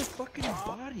 drop the fucking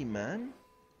body, man.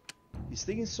 He's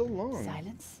taking so long.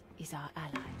 Silence is our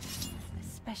ally. A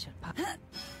special powder.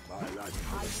 My life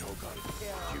for the Shogun.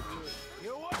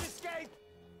 You won't escape.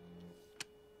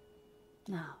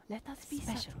 Now, let us be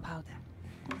special powder.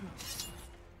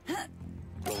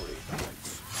 Glory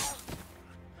guides.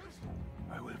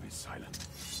 I will be silent.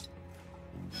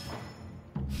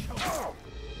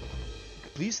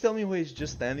 Please tell me why he's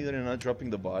just standing there and not dropping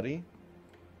the body.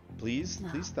 Please,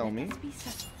 Now, please tell let me. us be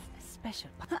such a special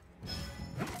powder.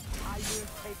 I will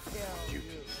take care of you.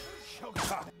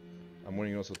 Shogun. I'm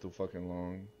waiting also too fucking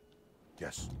long.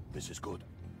 Yes, this is good.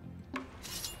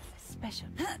 Special.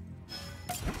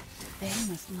 They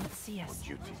must not see On us.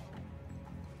 duty.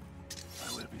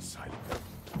 I will be silent.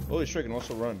 Holy shit, I can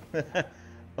also run.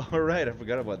 Alright, I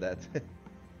forgot about that.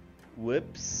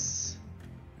 Whoops.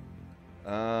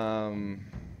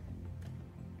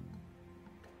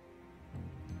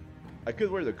 I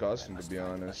could wear the costume to be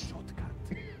honest.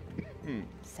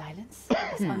 Silence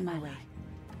is on my way.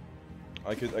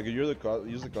 I could use the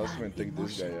costume and take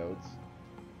this guy out.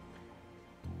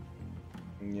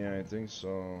 Yeah, I think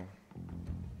so.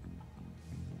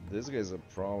 This guy's a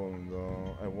problem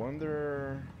though. I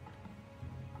wonder.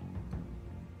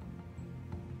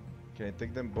 Can I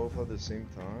take them both at the same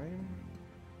time?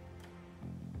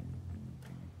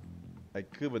 I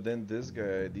could, but then these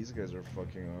guys are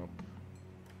fucking up.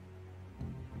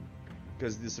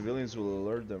 Because the civilians will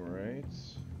alert them, right?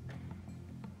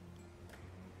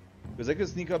 Because I can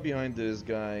sneak up behind this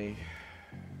guy.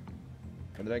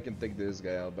 And then I can take this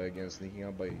guy out by again sneaking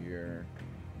up by here.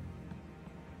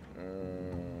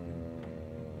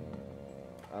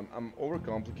 I'm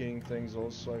overcomplicating things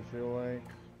also, I feel like.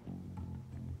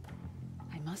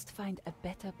 I must find a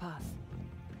better path.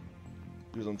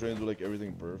 Because I'm trying to do like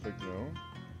everything perfect, you know?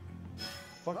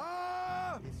 Fuck.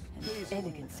 An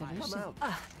elegant solution.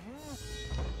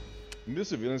 Maybe the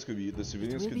civilians could be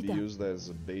done. used as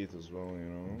a bait as well, you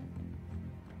know?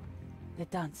 The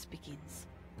dance begins.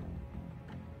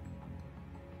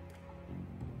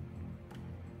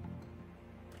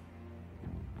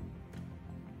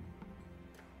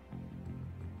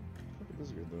 Look at this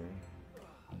guy doing.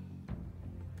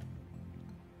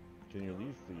 Can you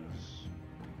leave, please?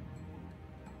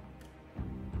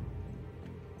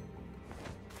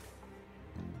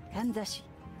 Kandashi.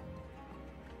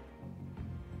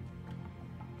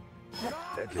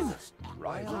 Deadliness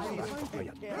rivals that of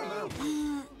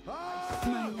Hayato.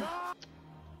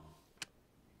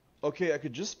 Okay, I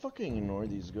could just fucking ignore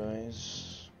these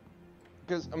guys.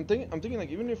 Because I'm thinking like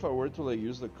even if I were to like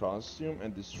use the costume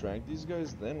and distract these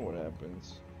guys, then what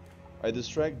happens? I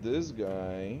distract this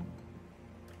guy,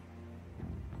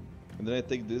 and then I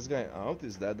take this guy out.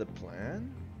 Is that the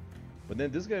plan? But then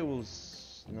this guy will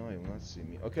No, he will not see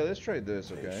me. Okay, let's try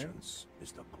this, okay? Patience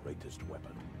is the greatest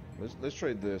weapon. Let's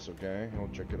try this, okay? I'll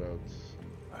check it out.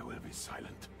 I will be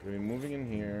silent. Okay, moving in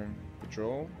here.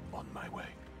 Patrol? On my way.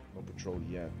 No patrol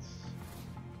yet.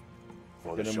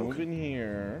 For the Gonna move Shogun. in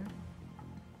here.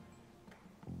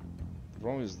 The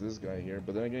problem is this guy here,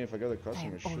 but then again, if I got a I customer,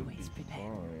 am it should be always prepared.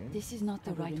 fine. This is not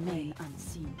the right way.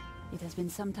 Unseen. It has been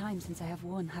some time since I have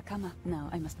worn Hakama. Now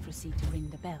I must proceed to ring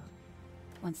the bell.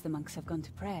 Once the monks have gone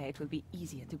to prayer, it will be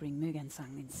easier to bring Mugen-san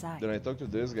inside. Then I talk to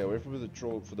this guy. Wait for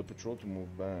the patrol to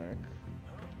move back.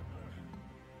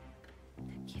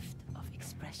 The gift of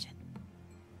expression.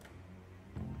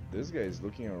 This guy is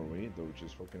looking our way though, which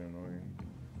is fucking annoying.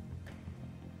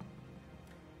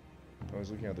 I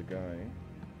was looking at the guy.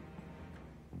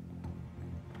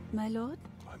 My lord,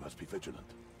 I must be vigilant.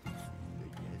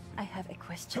 I have a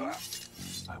question.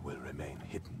 I will remain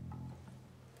hidden.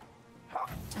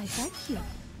 I thank you.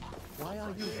 Why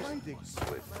are you hiding?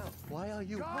 Why are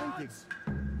you hiding?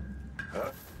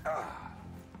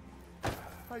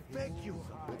 I beg you,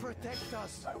 protect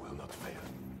us. I will not fail.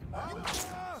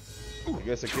 I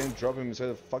guess I can't drop him inside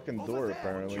the fucking door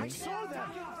apparently. I saw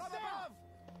that.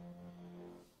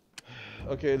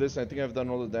 Okay, listen, I think I've done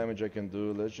all the damage I can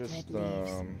do. Let's just Red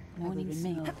leaves. Morning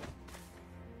snow.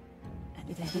 And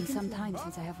it has been some time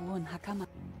since I have worn Hakama.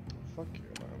 fuck you,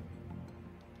 man.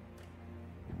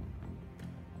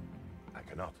 I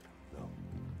cannot. No.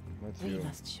 Let's We you.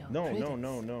 must show No,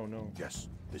 prudence. no. Yes,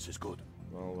 this is good.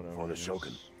 Well, whatever. For the yes.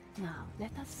 Shogun. Now,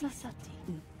 let us see Sati.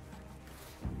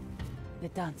 The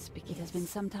dance begins. It has been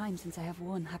some time since I have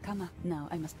worn Hakama. Now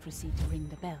I must proceed to ring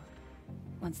the bell.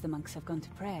 Once the monks have gone to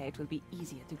prayer, it will be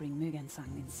easier to bring Mugen-san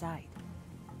inside.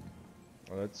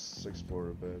 Let's explore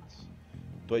a bit.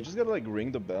 Do I just gotta like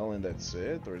ring the bell and that's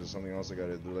it? Or is there something else I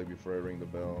gotta do like before I ring the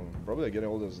bell? Probably I get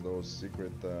all those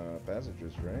secret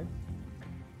passages, right?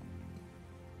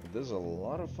 There's a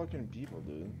lot of fucking people,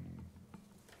 dude.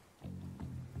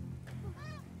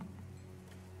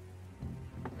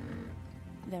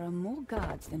 There are more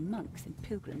guards than monks and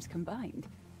pilgrims combined.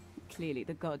 Clearly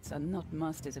the gods are not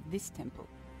masters of this temple.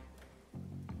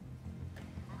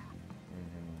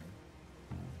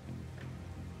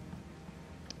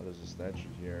 Oh, there's a statue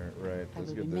here. Right, I let's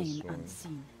will get remain this one.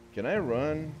 unseen. Can I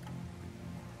run?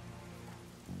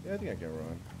 Yeah, I think I can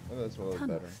run. Oh, that's a little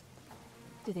better. Tunnels.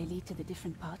 Do they lead to the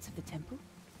different parts of the temple?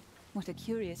 What a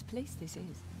curious place this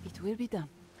is. It will be done.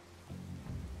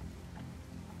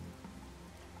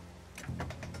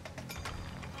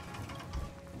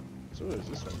 So where does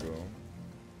this one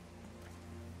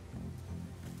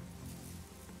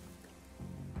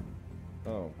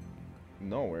go? Oh,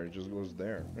 nowhere. It just goes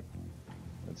there.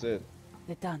 That's it.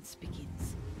 The dance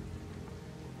begins.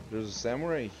 There's a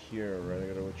samurai here, right? I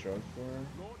gotta watch out for.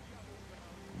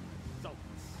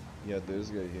 Yeah, this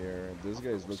guy here. This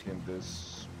guy's looking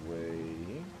this way.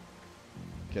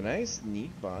 Can I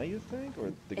sneak by, you think?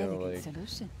 Or they gonna Elegant like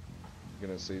solution.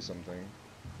 gonna say something?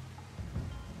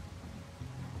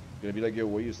 Gonna be like, yo,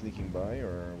 were you sneaking by, or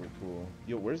are we cool?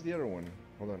 Yo, where's the other one?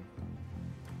 Hold on.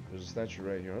 There's a statue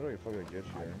right here. How do I fucking get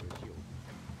here?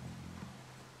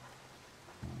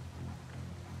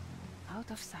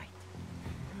 Out of sight.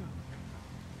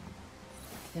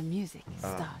 The music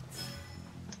starts.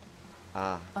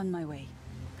 On my way.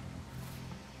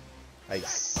 I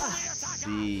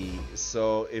see.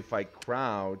 So if I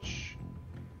crouch,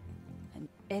 An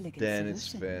elegant then it's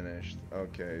solution. finished.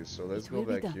 Okay, so let's It go will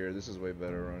be back done. here. This is way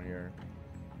better around here.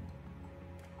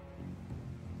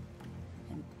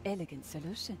 An elegant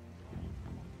solution.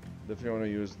 Definitely want to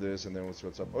use this, and then we'll see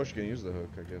what's up. Oh, she can use the hook,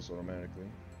 I guess, automatically.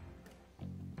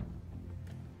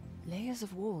 Layers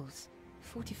of walls.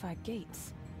 Fortified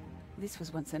gates. This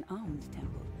was once an armed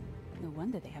temple. No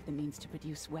wonder they have the means to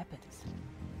produce weapons.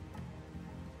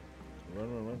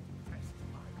 Run.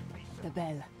 The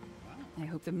bell. I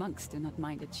hope the monks do not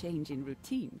mind a change in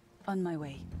routine. On my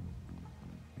way.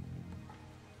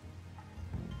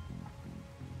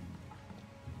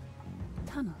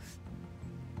 Tunnels.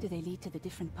 Do they lead to the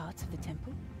different parts of the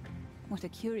temple? What a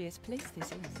curious place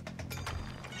this is.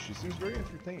 She seems very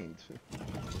entertained.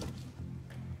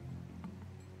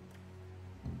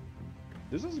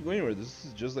 This doesn't go anywhere. This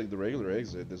is just like the regular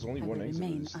exit. There's only I one will exit in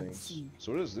remain these things. unseen.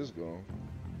 So where does this go?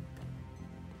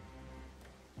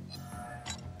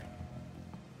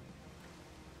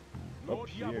 Lord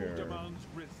Up Yabo here. demands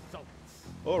results.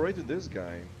 Oh, right to this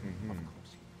guy.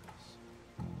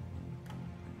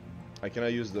 I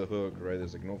cannot use the hook, right?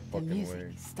 There's like no The fucking music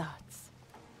way. starts.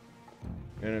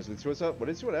 Anyways, let's see what's up. But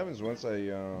let's see what happens once I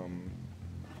do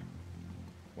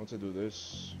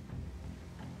this.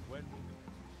 When will the...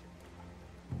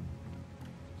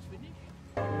 It's finished.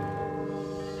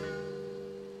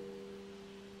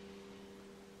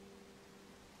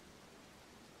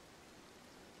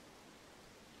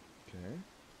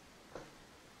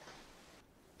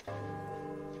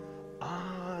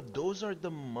 those are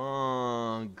the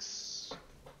monks.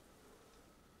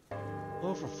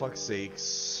 Oh, for fuck's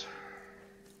sakes.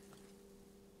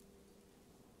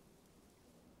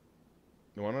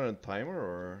 You want it on a timer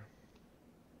or?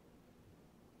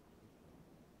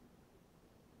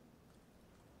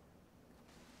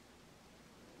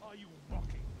 Are you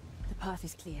mocking? The path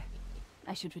is clear.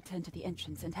 I should return to the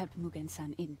entrance and help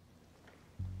Mugen-san in.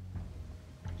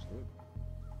 Let's do it.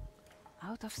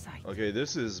 Out of sight. Okay,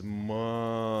 this is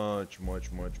much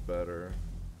better.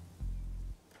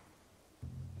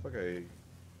 Fuck,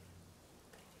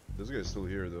 this guy's still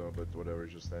here though, but whatever,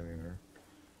 he's just standing there.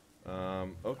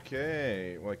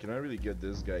 Okay, well I cannot really get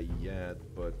this guy yet,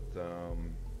 but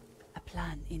A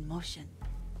plan in motion.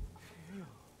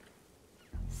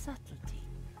 Subtlety.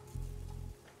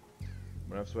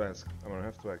 I'm gonna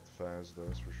have to act fast though,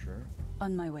 that's for sure.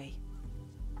 On my way.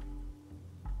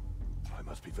 I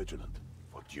must be vigilant.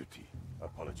 For duty.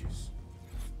 Apologies.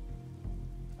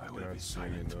 I will be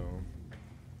silent. Though.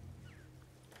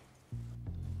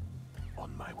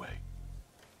 On my way.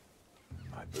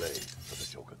 My blade for the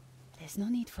Shogun. There's no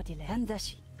need for delay.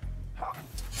 Handashi. Ha!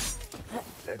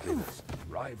 Deadliness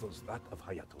rivals that of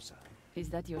Hayatosa. Is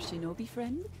that your shinobi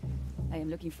friend? I am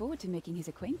looking forward to making his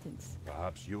acquaintance.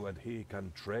 Perhaps you and he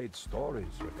can trade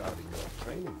stories regarding your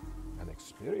training and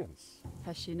experience.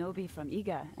 A shinobi from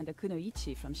Iga and a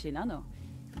kunoichi from Shinano.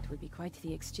 It will be quite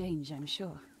the exchange, I'm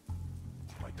sure.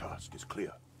 My task is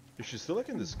clear. Is she still like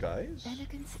in disguise?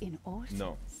 Elegance in all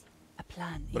No. things. A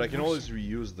plan But I in can motion. always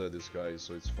reuse the disguise,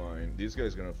 so it's fine. These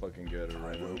guys gonna fucking get it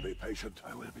right I will now. be patient.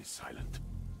 I will be silent.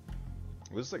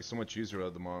 This is like so much easier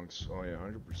without the monks. Oh yeah,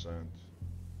 100%.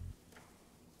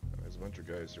 There's a bunch of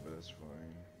guys here, but that's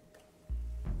fine.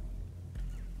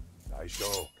 I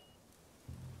show.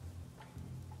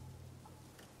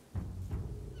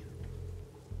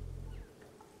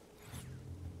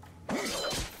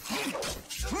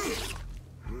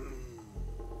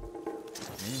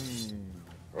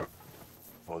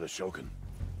 For the Shogun.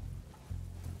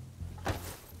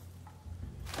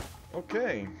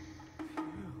 Okay.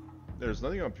 There's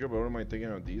nothing up here, but I don't mind taking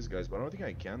out these guys. But I don't think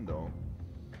I can though.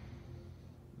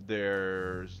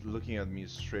 They're looking at me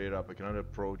straight up. I cannot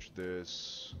approach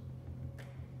this.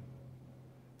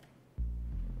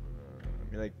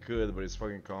 I mean, I could, but it's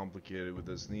fucking complicated with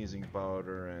the sneezing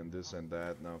powder and this and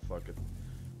that. Now, fuck it.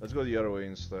 Let's go the other way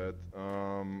instead. I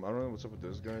don't know what's up with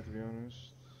this guy, to be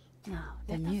honest. Now,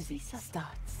 the music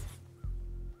starts.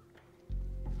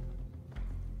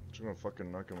 Just gonna fucking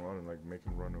knock him out and like make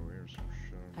him run away or some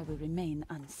shit. I will remain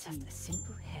unseen. Just a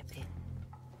simple hairpin.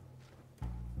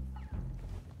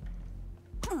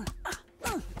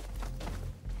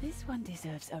 This one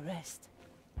deserves a rest.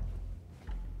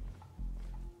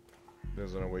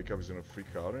 He's gonna wake up, he's gonna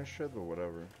freak out and shit, but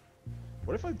whatever.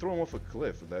 What if I throw him off a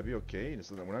cliff? Would that be okay?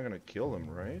 So we're not gonna kill him,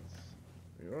 right?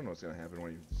 You don't know what's gonna happen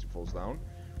when he falls down.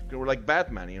 We're like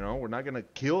Batman, you know? We're not gonna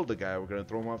kill the guy, we're gonna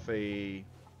throw him off a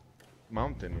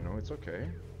mountain, you know? It's okay.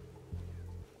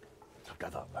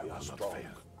 Together, I will not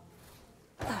fail.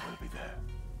 I will be there.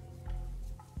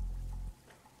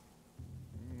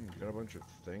 Got a bunch of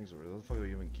things over there. How the fuck do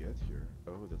we even get here?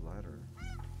 Oh, the ladder.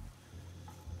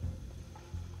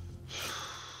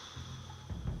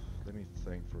 Let me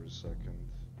think for a second.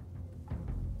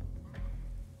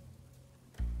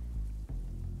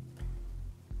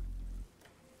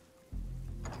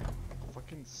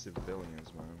 Fucking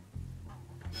civilians, man.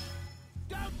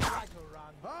 Don't try to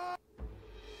run.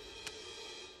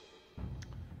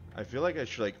 I feel like I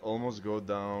should like almost go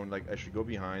down, like I should go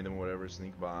behind them, whatever,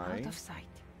 sneak by. Out of sight.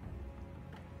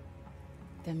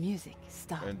 The music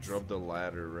starts. And drop the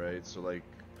ladder, right? So like...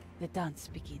 The dance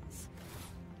begins.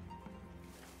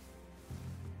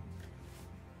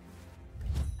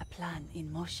 A plan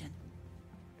in motion.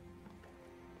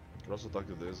 Could also talk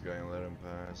to this guy and let him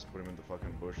pass. Put him in the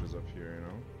fucking bushes up here, you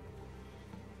know?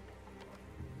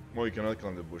 Well, you cannot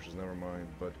climb the bushes, never mind.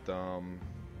 But,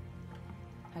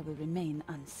 I will remain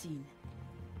unseen.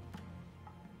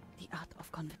 The art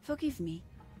of Forgive me.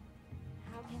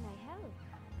 How can I help?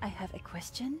 I have a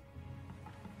question.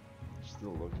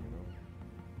 still looking though.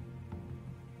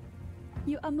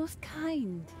 You are most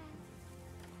kind.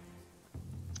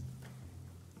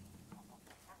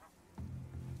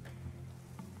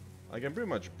 I can pretty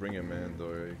much bring him in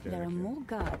though. There are more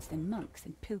guards than monks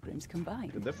and pilgrims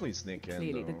combined. Can definitely sneak in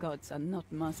Clearly though. the gods are not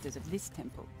masters of this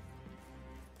temple.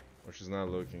 Or she's not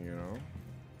looking, you know?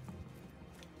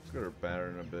 Let's get her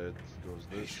pattern a bit. Goes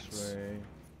this way.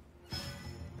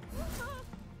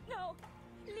 No!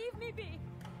 Leave me be!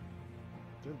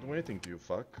 Didn't do anything to you,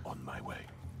 fuck. On my way.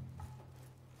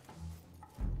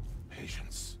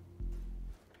 Patience.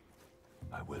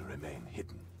 I will remain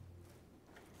hidden.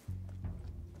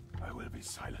 will be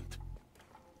silent.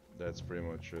 That's pretty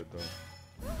much it, though.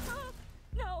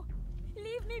 No!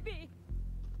 Leave me be!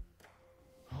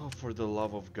 Oh, for the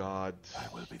love of God. I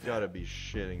will be You there. gotta be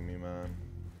shitting me, man.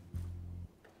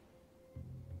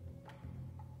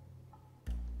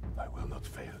 I will not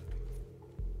fail.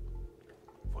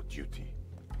 For duty.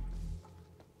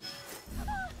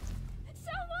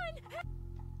 Someone!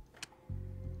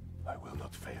 I will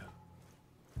not fail.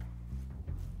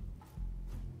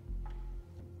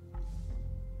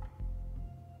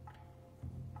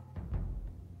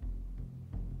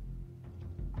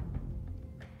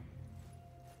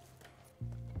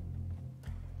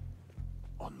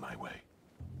 On my way.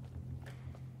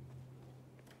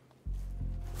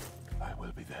 I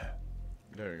will be there.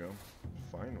 There you go.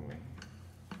 Finally.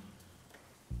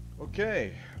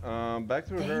 Okay, back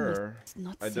to They her. must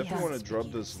not I see definitely want us to drop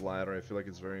begin. this ladder. I feel like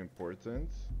it's very important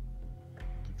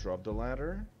to drop the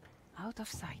ladder. Out of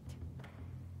sight.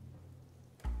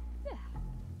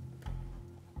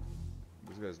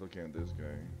 This guy's looking at this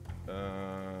guy.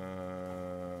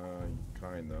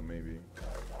 Kinda, maybe.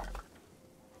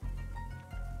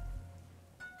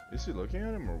 Is he looking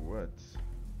at him or what?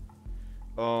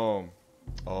 Oh.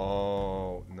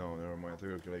 Oh, no, never mind. I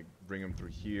think we could like bring him through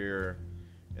here.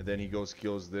 And then he goes,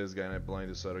 kills this guy, and I blind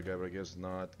this other guy, but I guess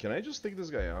not. Can I just take this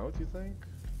guy out, you think?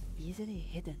 Easily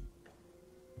hidden.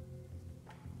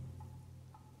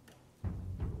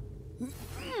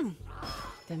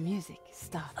 The music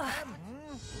starts. I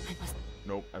must.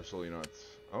 Nope, absolutely not.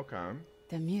 Okay.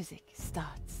 The music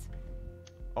starts.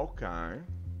 Okay.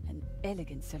 An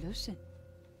elegant solution.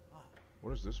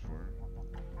 What is this for?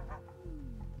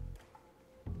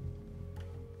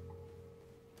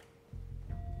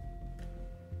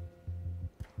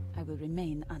 I will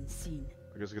remain unseen.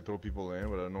 I guess I could throw people in,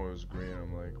 but I know it was green.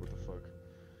 I'm like, what the fuck?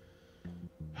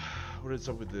 What is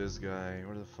up with this guy?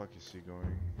 Where the fuck is he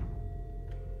going?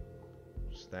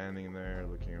 Standing there,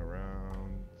 looking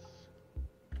around.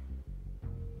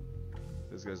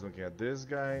 This guy's looking at this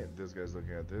guy. This guy's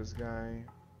looking at this guy.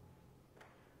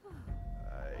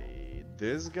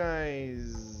 This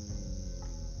guy's...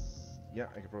 Yeah,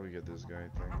 I could probably get this guy, I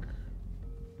think.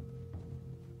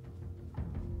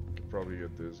 Could probably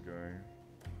get this guy.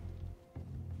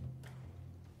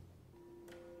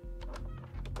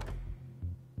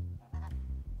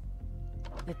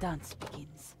 The dance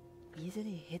begins.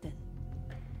 Easily hidden.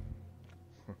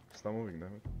 Stop moving,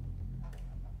 damn it.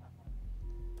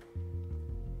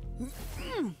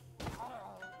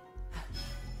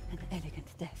 An elegant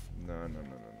death. No, no, no, no,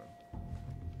 no.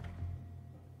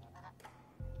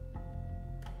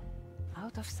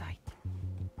 Out of sight.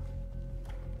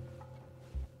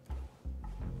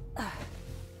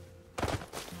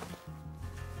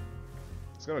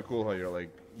 It's kind of cool how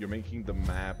you're making the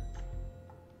map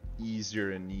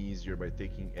easier and easier by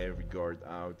taking every guard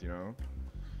out, you know?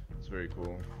 It's very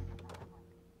cool.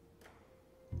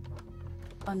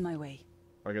 On my way.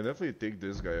 I can definitely take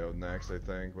this guy out next, I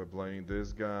think, by blinding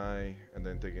this guy and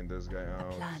then taking this guy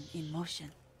out. Plan in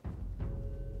motion.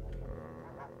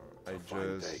 I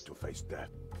Fine day just... to face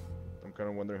death. I'm kind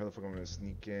of wondering how the fuck I'm gonna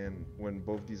sneak in when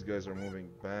both these guys are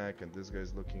moving back and this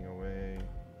guy's looking away.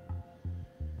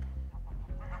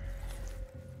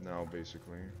 Now,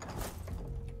 basically.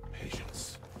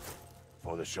 Patience.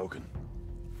 For the Shogun.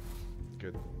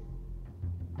 Good.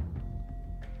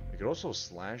 I could also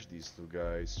slash these two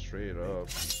guys straight up.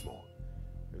 Once more.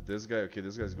 If this guy, okay,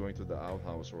 this guy's going to the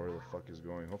outhouse or where the fuck he's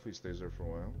going. Hopefully he stays there for a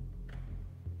while.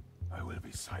 I will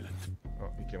be silent. Oh,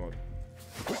 he came out.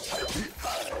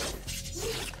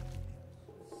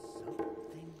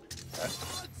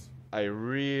 I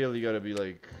really gotta be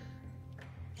like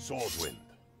Sword wind.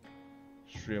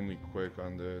 extremely quick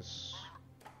on this.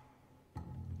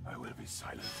 I will be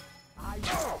silent.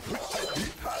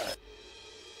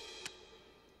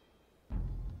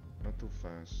 Not too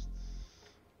fast.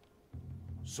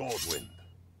 Sword wind.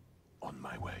 On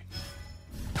my way.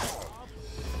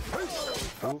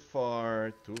 Too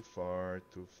far, too far,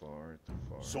 too far, too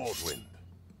far. Sword wind.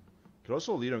 Could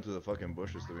also lead him to the fucking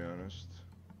bushes, to be honest.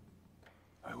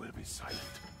 I will be silent.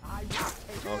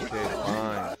 Okay,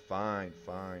 fine, fine,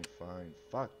 fine, fine.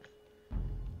 Fuck.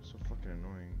 So fucking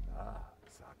annoying.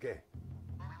 Sake.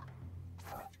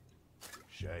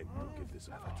 Shame you give this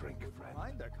other drink, friend.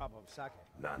 Mind a cup of sake.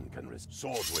 None can resist.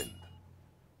 Sword wind.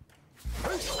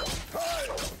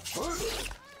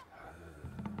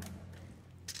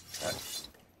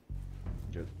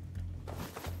 Good.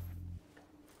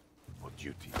 For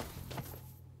duty.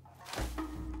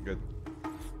 Good.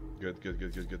 Good, good,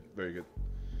 good, good, good. Very good.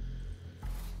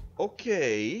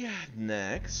 Okay,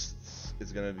 next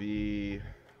it's gonna be...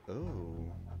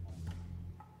 Oh.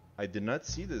 I did not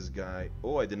see this guy.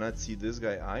 Oh, I did not see this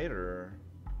guy either.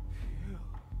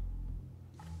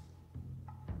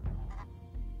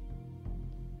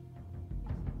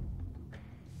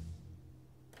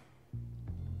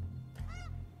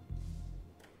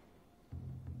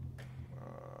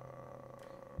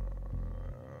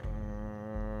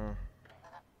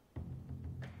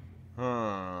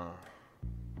 Huh.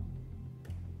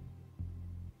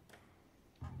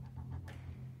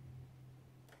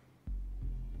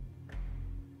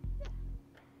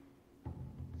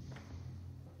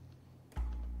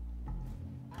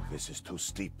 This is too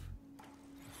steep.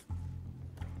 I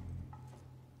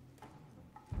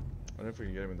don't know if we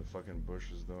can get him in the fucking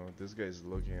bushes though. This guy's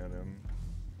looking at him.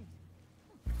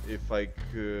 If I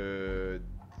could...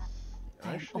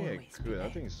 Actually, I could.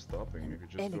 Nothing's stopping me. I could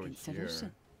just go here.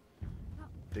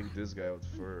 Take this guy out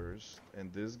first.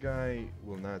 And this guy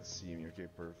will not see me. Okay,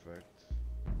 perfect.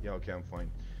 Yeah, okay, I'm fine.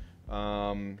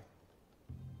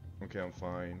 Okay, I'm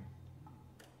fine.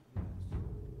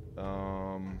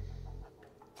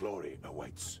 Glory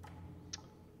awaits.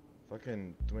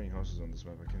 Fucking too many houses on this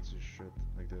map. I can't see shit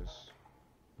like this.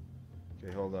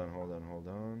 Okay, hold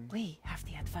on. We have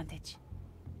the advantage.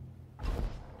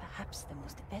 Perhaps the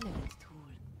most elegant tool.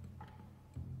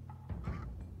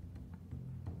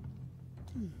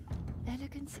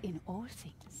 Elegance in all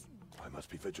things. I must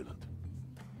be vigilant.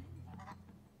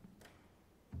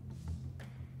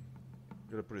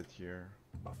 Gotta put it here.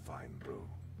 A fine brew.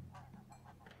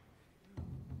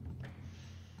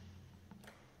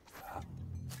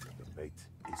 The bait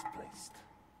is placed.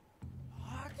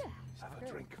 Have a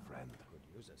drink, friend.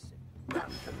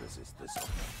 None can resist this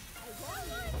offer.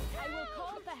 I will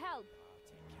call for help.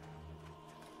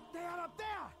 They are up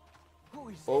there! Who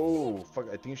is Oh, fuck.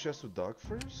 I think she has to duck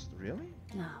first? Really?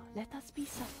 Now, let us be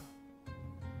subtle.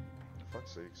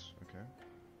 Fuck's sakes. Okay.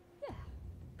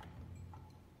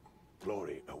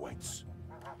 Glory awaits.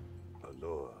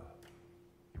 Allure.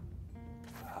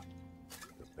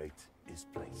 The bait is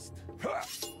placed. What?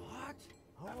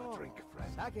 Have a drink,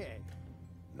 friend. Sake.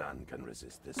 None can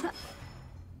resist this offer.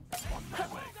 On my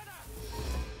way.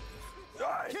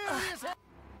 Die!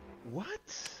 What?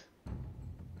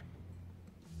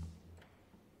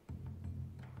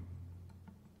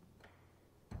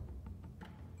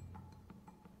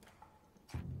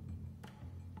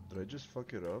 Did I just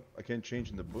fuck it up? I can't change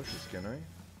in the bushes, can I?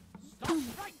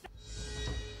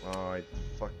 Oh, I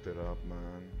fucked it up,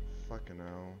 man. Fucking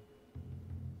hell.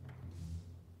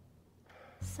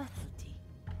 Subtlety.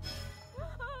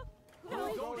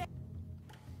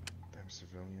 Damn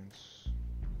civilians.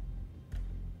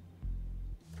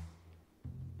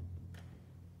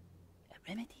 A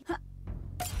remedy?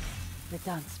 The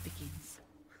dance begins.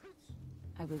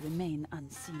 I will remain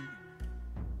unseen.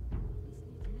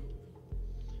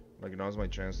 Like, now's my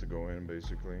chance to go in,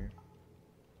 basically.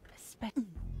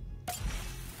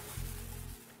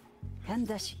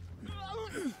 Kandashi.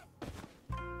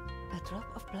 A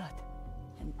drop of blood.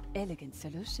 An elegant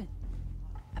solution.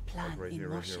 A plan Right in here,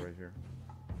 motion. right here.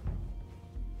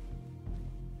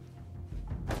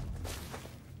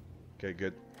 Okay,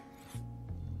 good.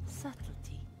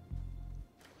 Subtlety.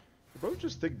 Probably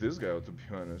just take this guy out, to be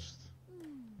honest.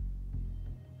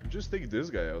 Just take this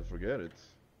guy out, forget it.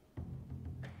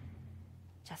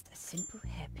 Just a simple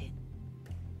hairpin.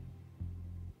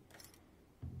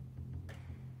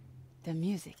 The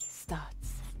music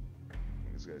starts.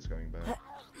 This guy's coming back.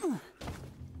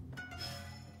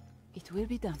 It will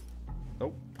be done.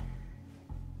 Nope.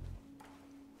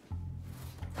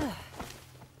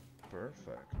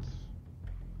 Perfect.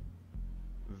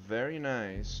 Very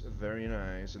nice, very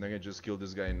nice. And I can just kill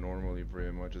this guy normally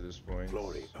pretty much at this point.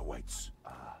 Glory awaits.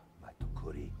 Ah, my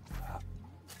Tokuri.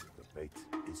 The bait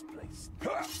is placed.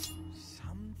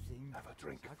 Something. Have a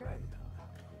drink, friend.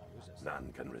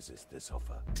 None can resist this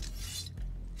offer.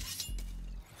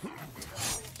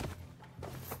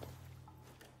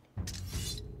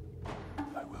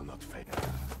 I will not fail.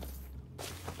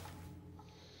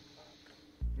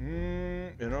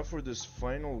 Enough for this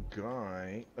final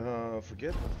guy.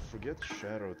 Forget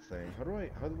shadow thing. How do I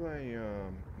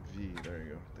V? There you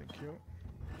go. Thank you.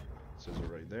 It says it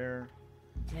right there.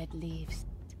 Red leaves.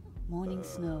 Morning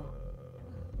snow.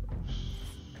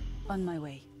 On my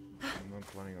way. I'm not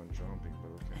planning on jumping,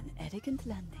 but okay. An elegant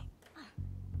landing.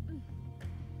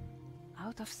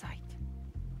 Out of sight.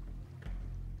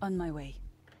 On my way.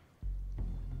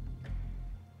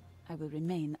 I will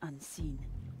remain unseen.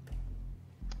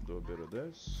 Do a bit of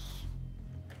this.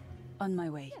 On my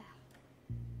way.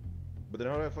 But then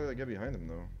how do I fuck get behind him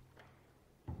though?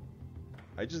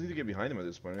 I just need to get behind him at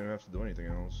this point. I don't have to do anything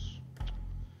else.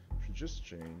 Should just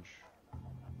change.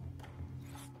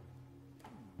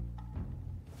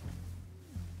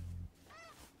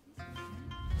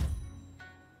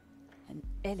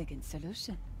 elegant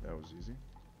solution. That was easy.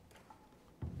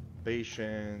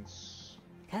 Patience.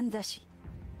 Kandashi.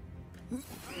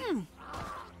 An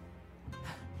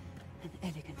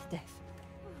elegant death.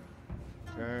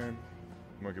 Okay.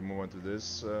 We can move on to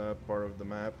this part of the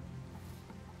map.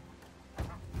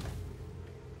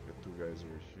 Got two guys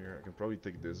over here. I can probably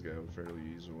take this guy out fairly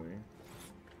easily.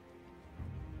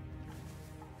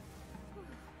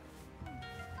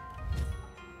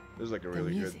 This is like a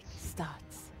really the music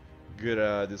starts.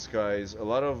 Good disguise. A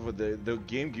lot of the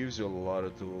game gives you a lot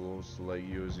of tools to like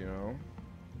use, you know,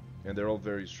 and they're all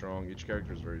very strong. Each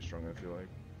character is very strong, I feel like.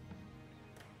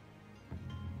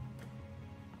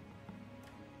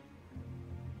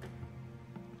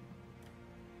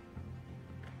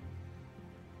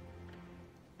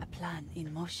 A plan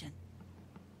in motion.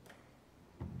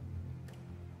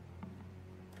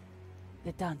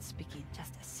 The dance begins.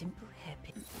 Just a simple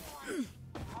hairpin.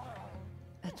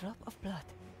 A drop of blood.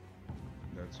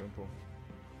 That simple.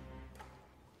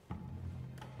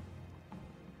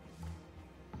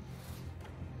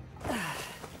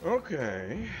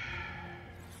 Okay.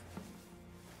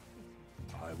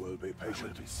 I will be patient. I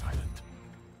will be silent.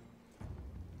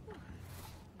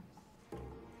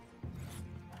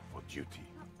 For duty.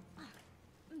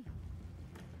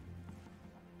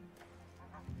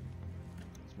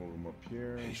 Let's move him up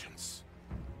here. Patience.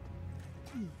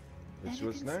 Let's see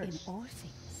what's next. In all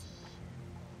things.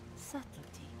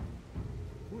 Subtlety.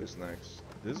 Who is next?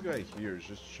 This guy here is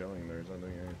just chilling there. He's not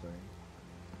doing anything.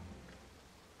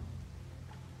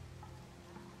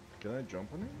 Can I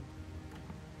jump on him?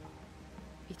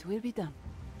 It will be done.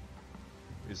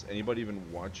 Is anybody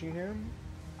even watching him?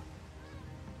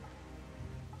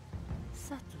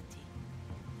 Subtlety.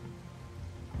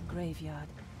 Graveyard.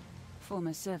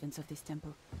 Former servants of this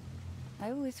temple.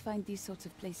 I always find these sorts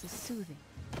of places soothing.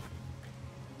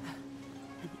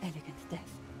 An elegant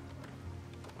death.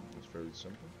 It's fairly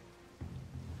simple.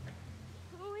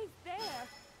 Who is there?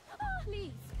 Oh,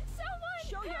 please, someone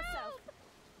show yourself.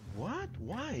 What?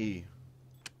 Why?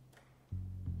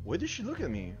 Why did she look at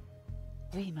me?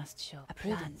 We must show a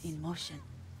plan in motion.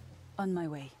 On my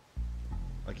way.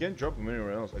 I can't drop him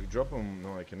anywhere else. I can drop him.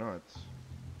 No, I cannot.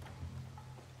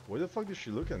 Why the fuck did she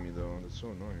look at me though? That's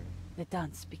so annoying. The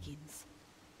dance begins.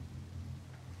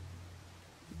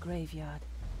 Graveyard.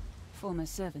 Former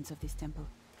servants of this temple.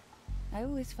 I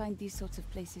always find these sorts of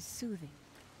places soothing.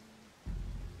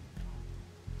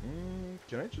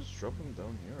 Can I just drop him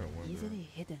down here? I wonder. Easily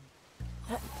hidden.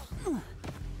 Can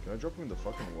I drop him in the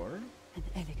fucking water? An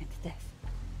elegant death.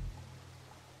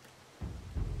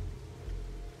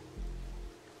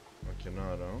 I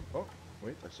cannot, huh? Oh,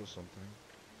 wait, I saw something.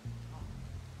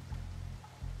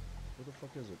 Where the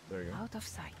fuck is it? There you go. Out of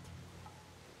sight.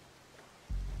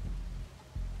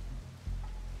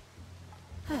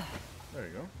 There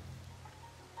you go.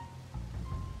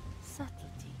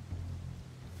 Subtlety.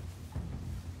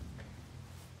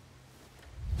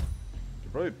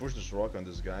 Could probably push this rock on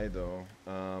this guy though.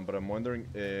 But I'm wondering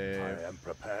if... I am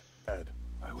prepared.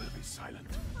 I will be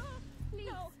silent.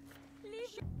 Please,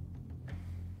 leave.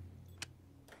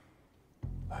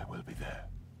 I will be there.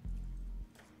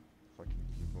 Fucking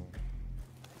people.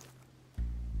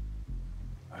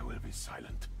 I will be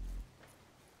silent.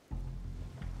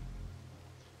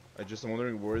 I'm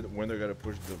wondering when they're gonna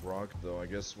push the rock though. I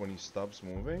guess when he stops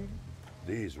moving?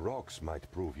 These rocks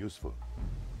might prove useful.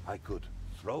 I could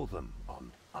throw them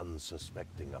on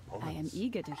unsuspecting opponents. I am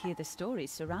eager to hear the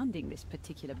stories surrounding this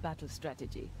particular battle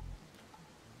strategy.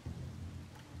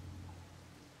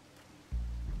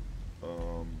 I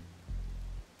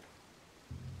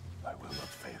will not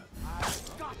fail.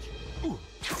 Got you.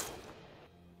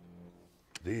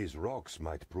 These rocks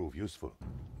might prove useful.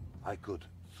 I could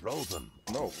throw them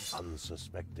on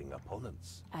unsuspecting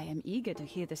opponents. I am eager to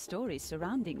hear the stories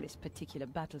surrounding this particular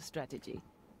battle strategy.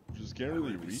 Just can't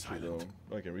really reach it though.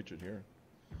 Oh, I can reach it here.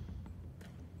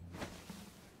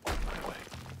 On my way.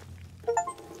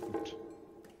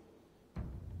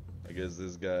 I guess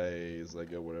this guy is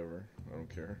like, whatever. I don't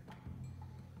care.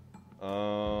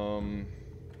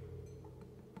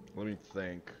 Let me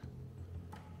think.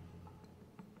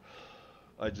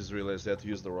 I just realized I had to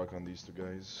use the rock on these two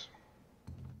guys.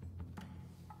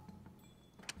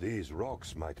 These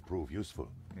rocks might prove useful.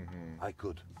 I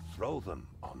could throw them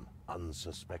on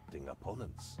unsuspecting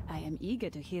opponents. I am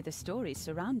eager to hear the stories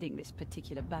surrounding this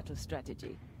particular battle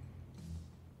strategy.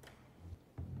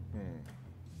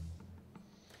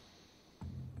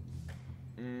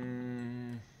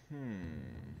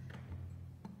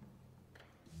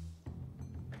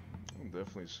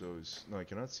 Definitely so. No, I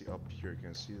cannot see up here. I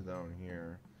can see it down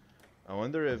here. I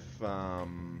wonder if I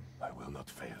will not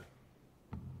fail.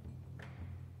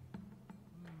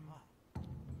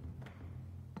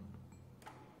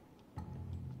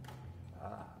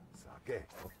 Sake.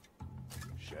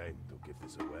 Shame to give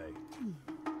this away.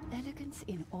 Elegance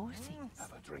in all things.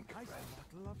 Have a drink, friend.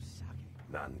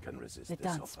 None can resist The this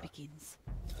dance offer. begins.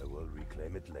 I will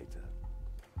reclaim it later.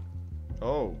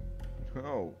 Oh.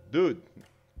 Oh, dude.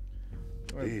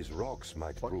 These rocks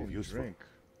might Fucking prove useful. drink.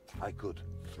 I could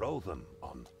throw them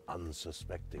on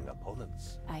unsuspecting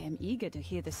opponents. I am eager to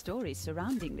hear the stories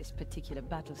surrounding this particular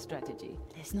battle strategy.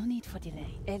 There's no need for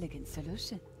delay. Elegant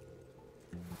solution.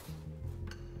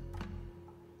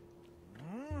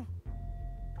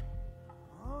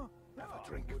 Have a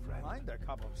drink, friend. Mind a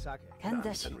cup of sake. None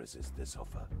Kandashi. can resist this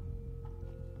offer.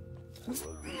 I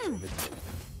will reclaim it later.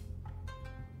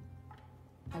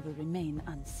 I will remain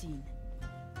unseen.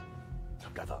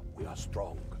 Together we are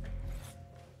strong.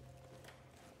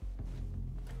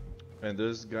 And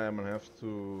this guy, I'm gonna have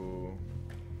to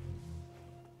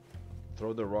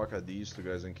throw the rock at these two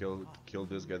guys and kill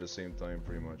this guy at the same time,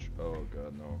 pretty much. Oh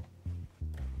god, no.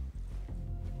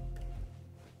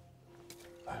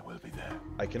 I will be there.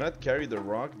 I cannot carry the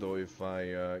rock though. If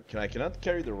I I cannot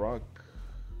carry the rock.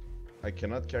 I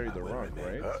cannot carry the rock,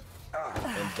 right?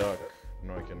 And duck.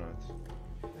 No, I cannot.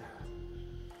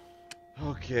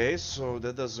 Okay, so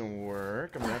that doesn't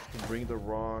work. I'm gonna have to bring the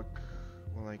rock.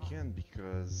 Well, I can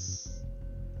because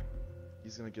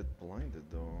he's gonna get blinded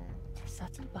though.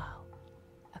 Subtle bow.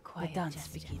 A quiet dance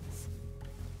begins.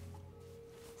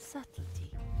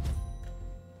 Subtlety.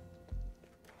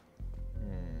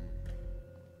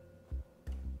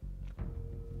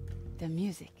 The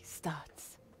music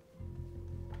starts.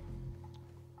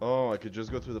 Oh, I could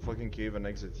just go through the fucking cave and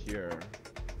exit here.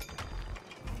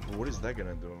 But what is that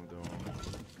gonna do though?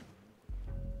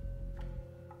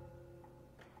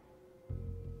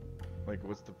 Like,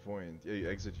 what's the point? Yeah, you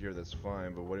exit here, that's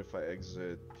fine, but what if I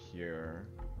exit here?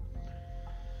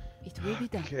 It will be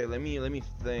done. Okay, let me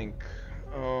think.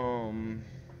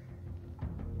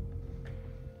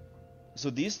 So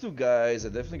these two guys, I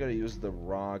definitely gotta use the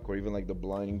rock or even like the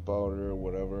blinding powder or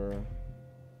whatever.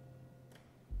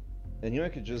 And I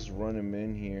could just run him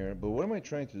in here, but what am I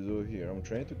trying to do here? I'm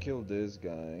trying to kill this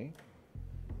guy.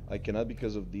 I cannot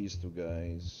because of these two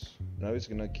guys. Now he's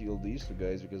gonna kill these two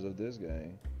guys because of this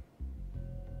guy.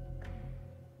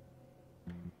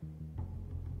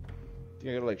 I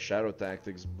think I got like shadow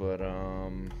tactics, but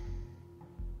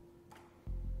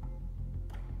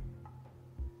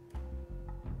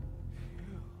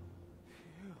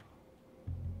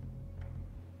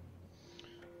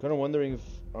kind of wondering if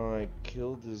I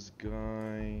killed this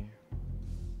guy.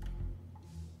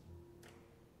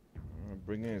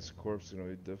 Bringing his corpse is gonna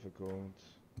be difficult.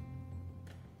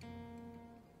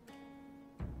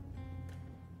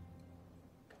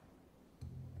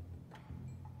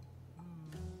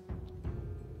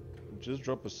 Just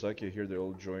drop a sake here, they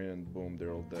all join and boom,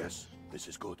 they're all dead. Yes, this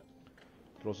is good.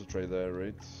 Could also try that,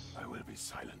 right? I will be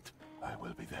silent. I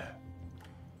will be there.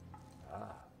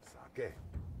 Ah, sake.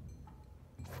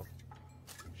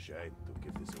 Shame to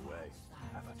give this away.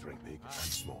 Have a drink, big and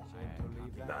small.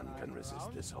 None can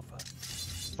resist this offer.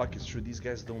 Fuck, it's true, these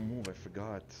guys don't move, I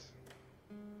forgot.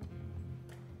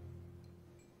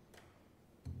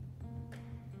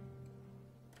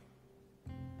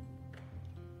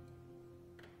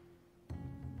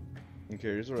 Okay,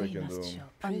 here's what I can do.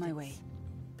 On my way.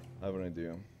 I have an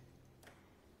idea.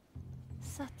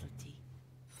 Subtlety.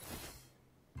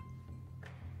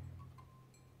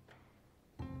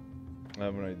 I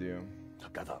have an idea.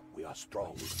 Together we are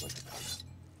strong.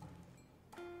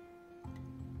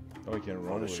 Oh, I can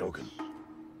run For the with Shogun.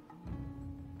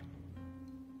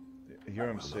 it. Here I'm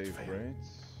will not safe, fail. right?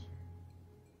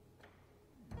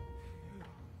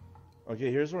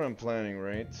 Okay, here's what I'm planning,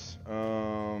 right?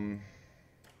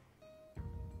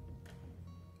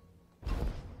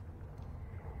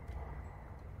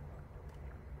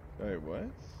 Wait, what?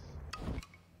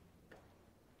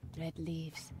 Red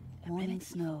leaves. Morning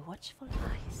snow. Watchful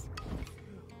eyes.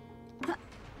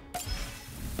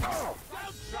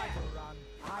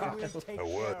 I will take A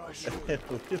word care I of should. you. Where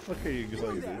the fuck are you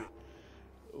going, dude?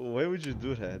 Why would you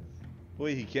do that?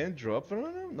 Wait, he can't drop it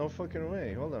on him? No fucking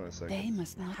way. Hold on a second. They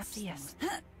must not see us.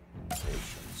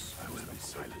 Patience. I will be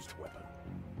silenced weapon.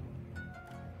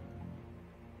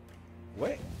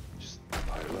 Wait. Just...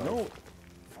 No.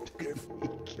 He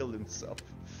killed himself.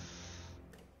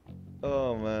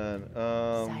 Oh, man.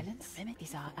 Silence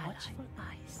is our ally. Watchful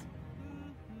eyes.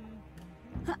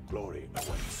 Glory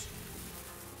awaits.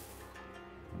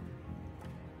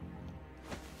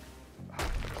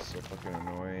 So fucking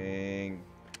annoying.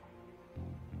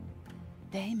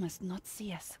 They must not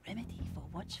see us. Remedy for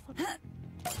watchful.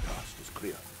 Task is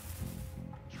clear.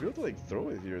 Should be able to like throw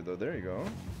it here though. There you go.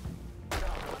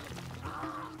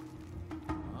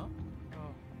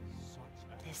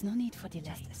 There's no need for delay.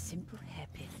 Just a simple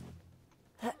hairpin.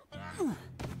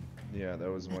 Yeah, that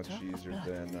was much easier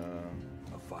than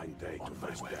A fine day to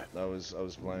face death. I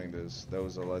was planning this. That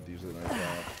was a lot easier than I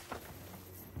thought.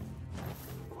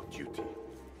 For duty.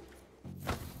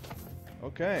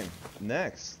 Okay,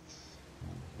 next.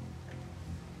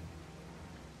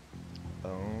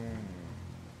 Oh.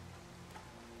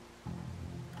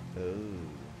 Oh.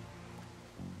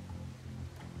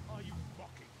 Are you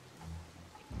mocking?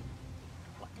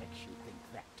 What makes you think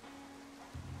that?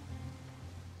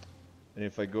 And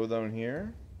if I go down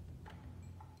here,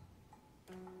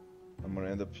 I'm gonna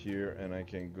end up here, and I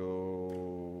can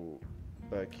go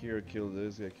back here, kill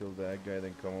this guy, kill that guy,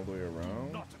 then come all the way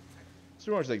around. It's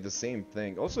pretty much like the same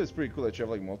thing. Also, it's pretty cool that you have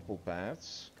like multiple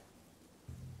paths.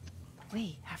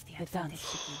 We have the advantage.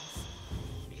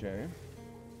 Okay.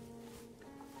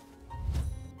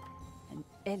 An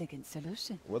elegant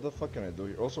solution. What the fuck can I do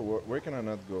here? Also, where can I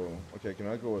not go? Okay, I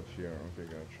cannot go up here. Okay,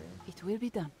 gotcha. It will be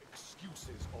done.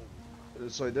 Excuses only.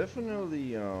 So I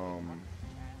definitely I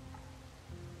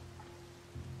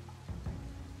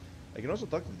can also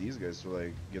talk to these guys to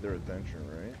like get their attention,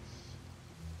 right?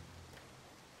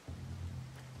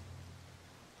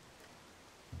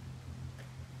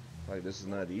 Like this is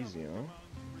not easy, huh?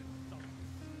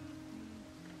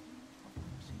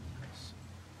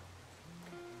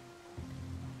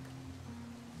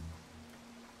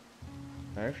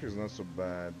 Actually, it's not so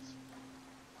bad.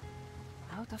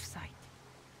 Out of sight.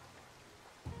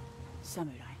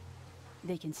 Samurai.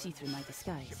 They can see through my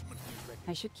disguise.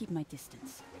 I should keep my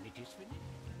distance. When it is finished.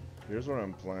 Here's what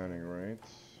I'm planning, right?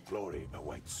 Glory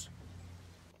awaits.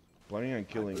 Planning on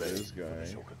killing this For the guy.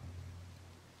 Shogun.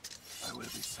 I will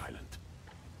be silent.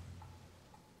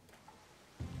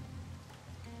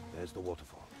 There's the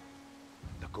waterfall.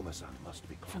 Takuma-san must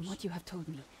be close. From what you have told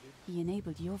me, he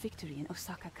enabled your victory in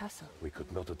Osaka Castle. We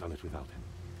could not have done it without him.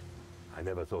 I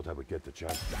never thought I would get the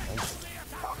chance to thank him.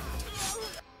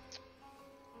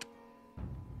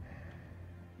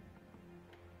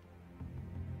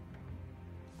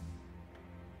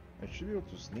 I should be able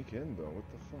to sneak in though, what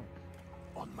the fuck?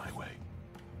 On my way.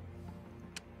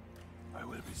 I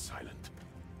will be silent.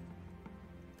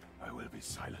 I will be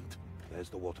silent. There's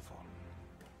the waterfall.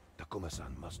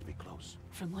 Takuma-san must be close.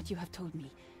 From what you have told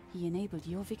me, he enabled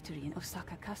your victory in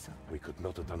Osaka Castle. We could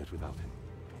not have done it without him.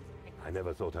 I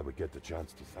never thought I would get the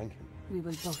chance to thank him. We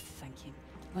will both thank him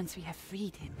once we have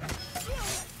freed him.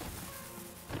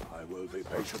 I will be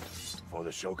patient for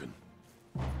the Shogun.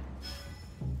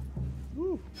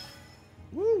 Woo!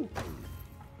 Woo!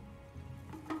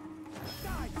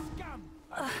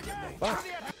 I will remain Fuck!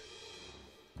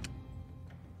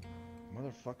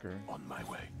 Motherfucker. on my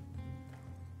way.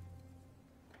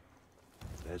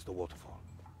 There's the waterfall.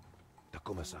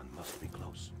 Takuma-san must be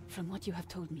close. From what you have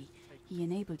told me, he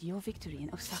enabled your victory in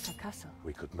Osaka Castle.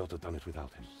 We could not have done it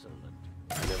without him. Excellent.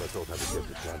 I never thought I would get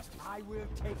the chance to. I will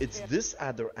take It's this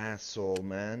other asshole,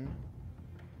 man.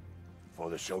 For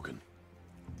the Shogun.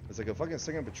 It's like a fucking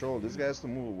second patrol. This guy has to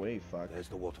move away, fuck. There's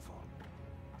the waterfall.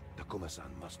 Takuma-san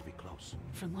must be close.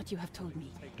 From what you have told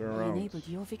me, Turn he around. enabled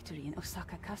your victory in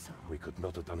Osaka Castle. We could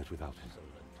not have done it without him.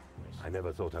 I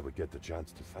never thought I would get the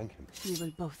chance to thank him. We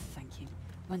will both thank him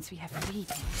once we have freed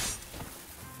him.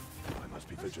 I must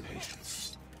be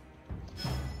vigilant.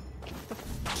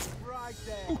 Right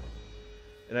there.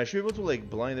 And I should be able to like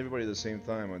blind everybody at the same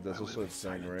time. And that's also a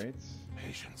thing, right?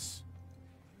 Patience.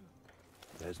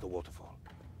 There's the waterfall.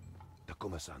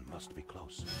 Takuma-san must be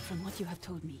close. From what you have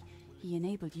told me, he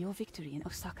enabled your victory in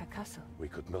Osaka Castle. We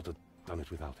could not have done it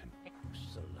without him.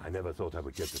 Excellent. I never thought I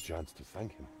would get the chance to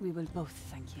thank him. We will both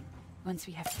thank him once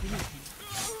we have freed him.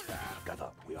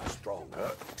 Together, we are strong.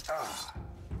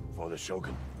 For the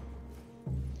Shogun.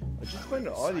 I just find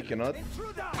it odd he cannot.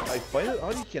 I find it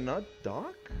odd he cannot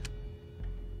dock.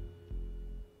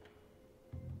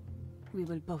 We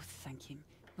will both thank him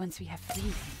once we have freed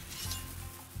him.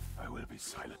 I will be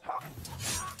silent.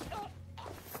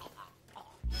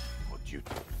 For duty.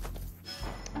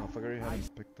 Oh, fuck, I already had him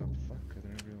picked up. Fuck, I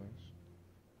didn't realize.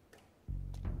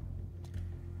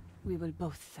 We will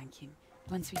both thank him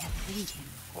once we have freed him.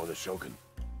 For the Shogun.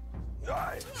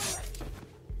 Die!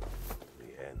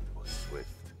 The end was swift.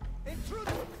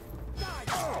 Intruder!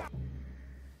 Die!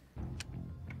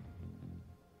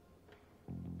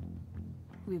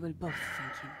 We will both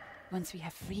thank him once we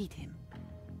have freed him.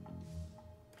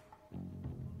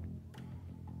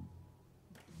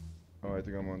 Oh, I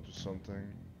think I'm onto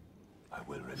something. I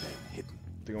will remain hidden.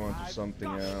 I think I'm onto something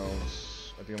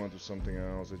else. I think I'm onto something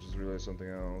else. I just realized something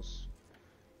else.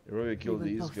 You really kill will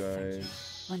these both thank him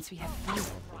guys. once we have freed him.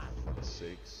 For fuck's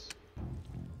sakes.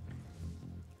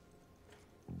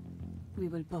 We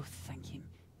will both thank him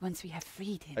once we have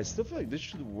freed him. I still feel like this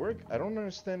should work. I don't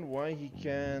understand why he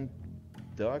can't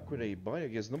duck with a body. I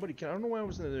guess nobody can. I don't know why I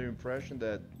was under the impression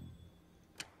that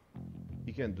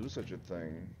he can do such a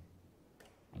thing.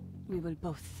 We will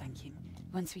both thank him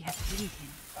once we have freed him.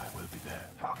 I will be there.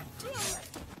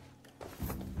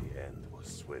 The end was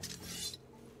swift.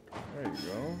 There you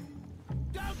go.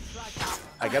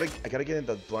 I gotta get in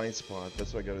that blind spot.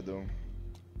 That's what I gotta do.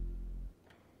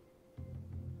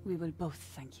 We will both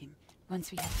thank him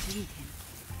once we have freed him.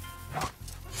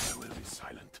 I will be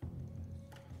silent.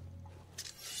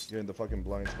 Get in the fucking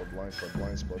blind spot, blind spot,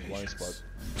 blind spot, blind spot.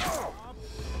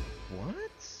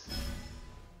 What?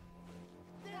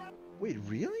 Wait,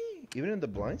 really? Even in the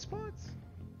blind spot?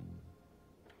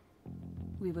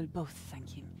 We will both thank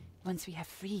him once we have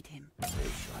freed him.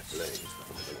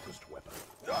 Weapon.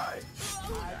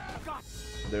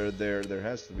 There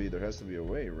has to be a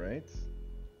way, right?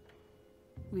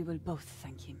 We will both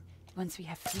thank him once we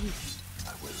have freed him.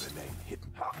 I will remain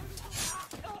hidden.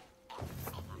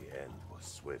 The end was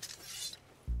swift.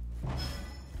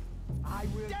 I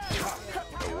will.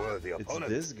 A worthy It's opponent.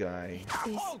 this guy.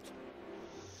 This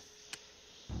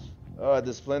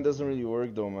This plan doesn't really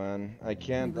work though, man. I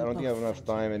don't think I have enough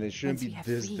time, and it shouldn't Once we be have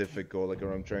this freed him. difficult like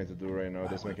what I'm trying to do right now.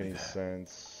 It doesn't make any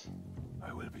sense.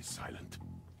 I will be silent.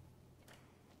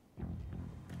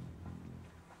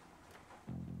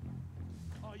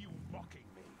 Are you mocking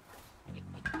me?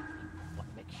 What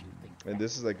makes you think And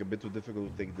this is like a bit too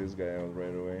difficult to take this guy out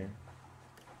right away.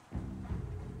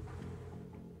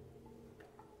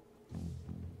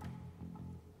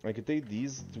 I could take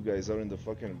these two guys out in the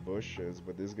fucking bushes,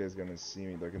 but this guy's gonna see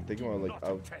me. I can take him out like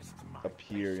out up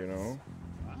here, you know?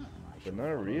 But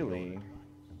not really.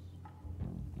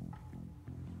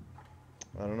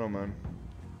 I don't know, man.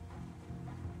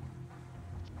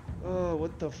 Oh,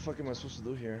 what the fuck am I supposed to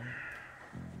do here?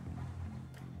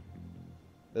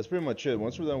 That's pretty much it.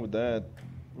 Once we're done with that,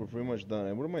 we're pretty much done.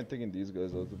 I wouldn't mind taking these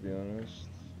guys out, to be honest.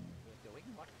 we're doing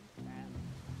what we can?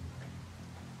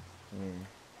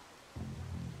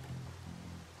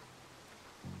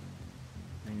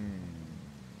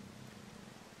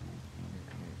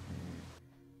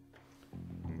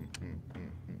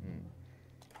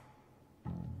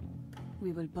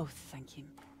 we will both thank him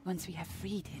once we have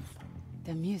freed him.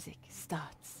 The music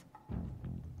starts.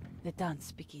 The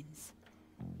dance begins.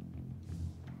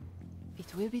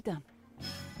 It will be done.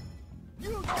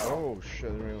 Oh shit,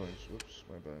 I didn't realize. Whoops,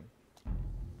 my bad.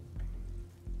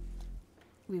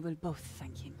 We will both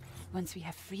thank him once we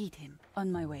have freed him.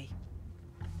 On my way.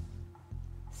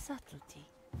 Subtlety.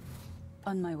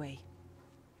 On my way.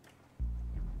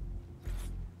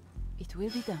 It will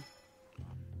be done.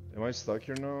 Am I stuck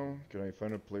here now? Can I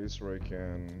find a place where I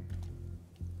can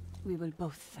We will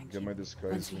both thank get him my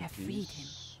disguise once we in have freed him.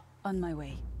 peace? On my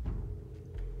way.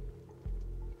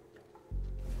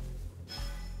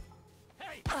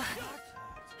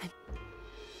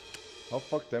 How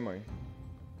fucked am I?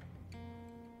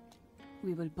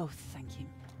 We will both thank him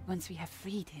once we have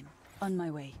freed him. On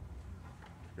my way.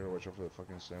 Gotta watch out for the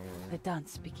fucking samurai. The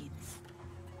dance begins.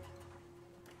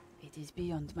 It is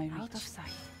beyond my reach. Out of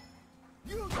sight.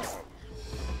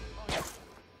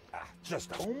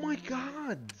 Just Oh my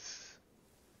god!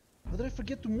 How did I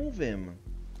forget to move him?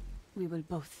 We will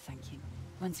both thank him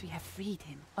once we have freed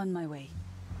him. On my way.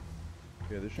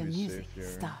 Yeah, this The should be music safe here.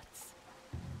 starts.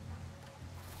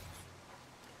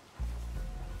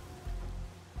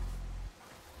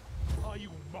 Are you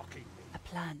mocking me? A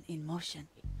plan in motion.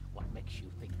 What makes you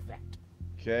think that?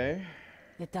 Okay.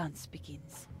 The dance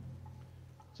begins.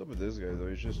 What's up with this guy though?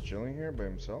 He's just chilling here by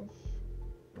himself?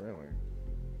 Really?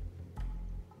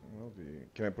 Will be.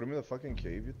 Can I put him in the fucking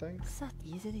cave, you think? Sat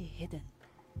easily hidden.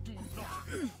 Do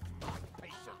not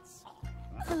patience.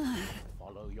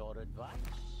 Follow your advice.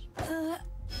 Out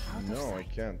of No, I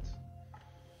sight. can't.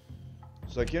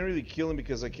 So I can't really kill him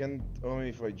because I can't only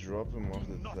if I drop him off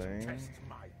Do the not thing. test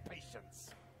my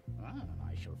patience.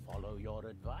 I shall follow your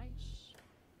advice.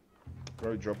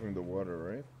 Probably drop him in the water,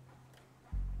 right?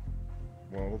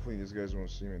 Well, hopefully these guys won't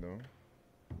see me though.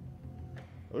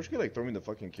 I wish you could like throw me in the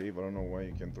fucking cave. I don't know why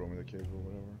you can't throw me in the cave or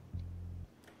whatever.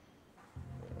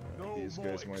 No These more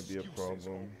guys might be a excuses,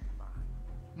 problem.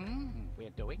 old man. We're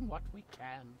doing what we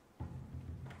can.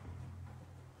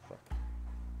 Fuck.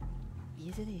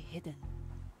 Easily hidden.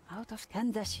 Out of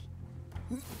Kandashi.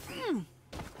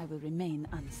 I will remain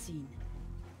unseen.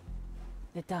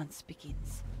 The dance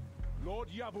begins. Lord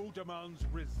Yabu demands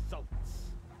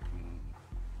results.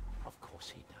 Of course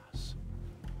he does.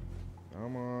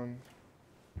 Come on.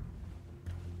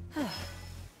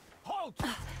 Halt!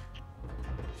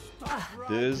 Stop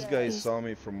This guy saw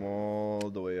me from all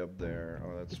the way up there.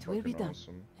 Oh, that's It will be fucking done.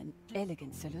 awesome. An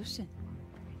elegant solution.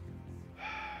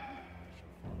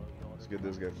 Let's get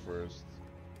this guy first.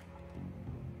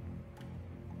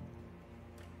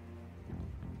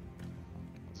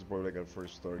 This is probably like our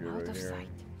first target Out right of here. sight,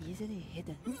 easily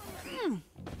hidden.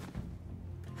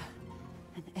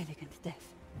 An elegant death.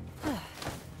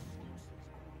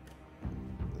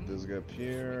 Put this guy up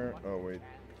here. Oh wait.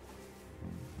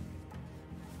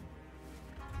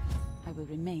 I will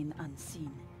remain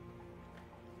unseen.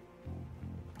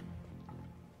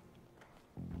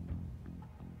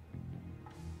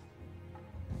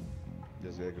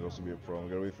 This guy could also be a problem.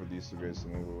 Gotta wait for these two guys to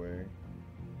move away.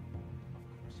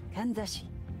 Kandashi.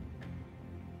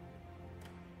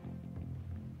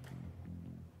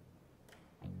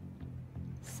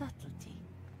 Subtlety.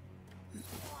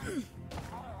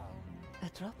 A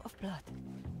drop of blood.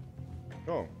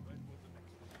 Oh.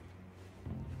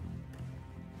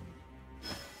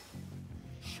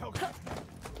 Shogun.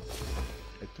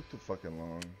 It took too fucking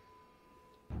long.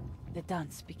 The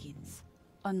dance begins.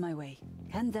 On my way.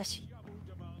 Kandashi. Yabu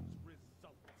demands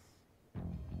results.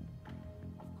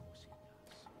 Of course he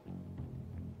does.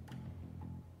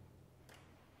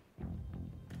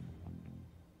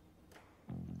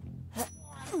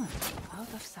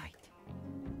 Out of sight.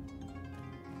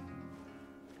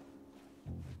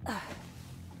 An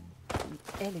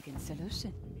elegant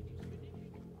solution.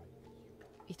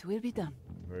 It will be done.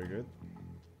 Very good.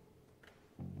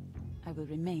 I will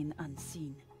remain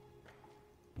unseen.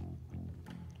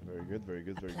 Very good, very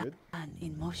good, very good. Plan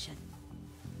in motion.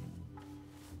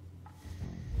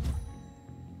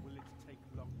 Will it take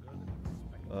longer than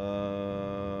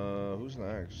expected? Who's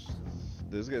next?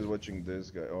 This guy's watching this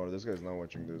guy. Oh, this guy's not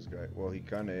watching this guy. Well, he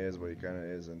kinda is, but he kinda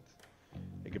isn't.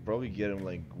 I could probably get him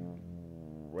like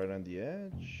right on the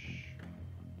edge.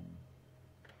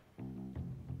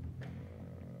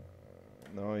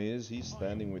 No, he is. He's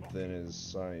standing within his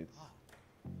sight.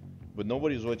 But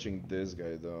nobody's watching this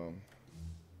guy though.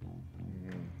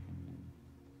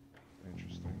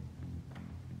 Interesting.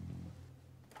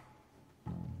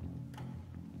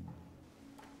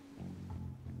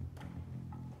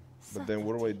 But then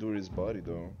what do I do with his body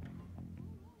though?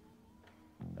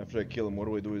 After I kill him, what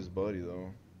do I do with his body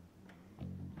though?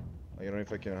 I don't know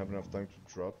if I can have enough time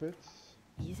to drop it.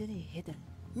 Easily hidden.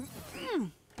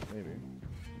 Maybe.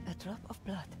 A drop of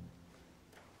blood.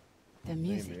 The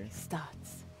music Maybe.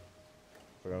 starts.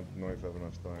 But I don't know if I have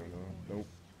enough time though. Nope.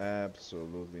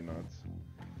 Absolutely not.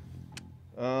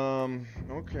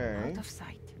 Okay. Out of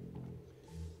sight.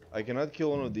 I cannot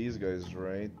kill one of these guys,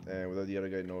 right? Without the other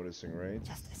guy noticing, right?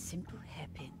 Just a simple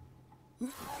hairpin.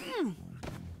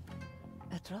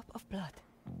 A drop of blood.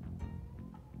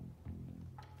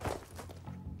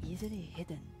 Easily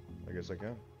hidden. I guess I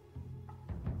can.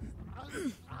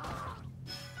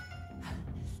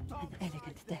 An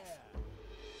elegant death.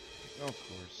 Of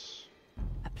course.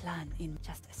 A plan in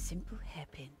just a simple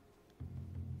hairpin.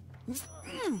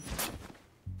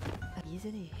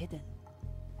 Easily hidden.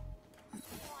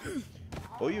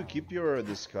 Oh, you keep your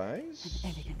disguise?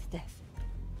 An elegant death.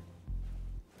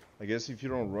 I guess if you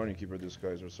don't run, you keep your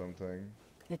disguise or something.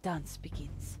 The dance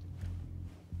begins.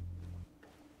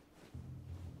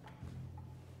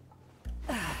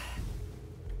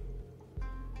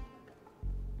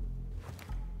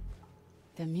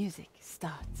 The music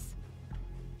starts.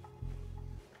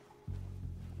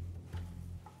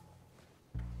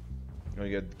 You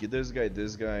get this guy,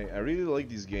 this guy. I really like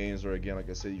these games where, again, like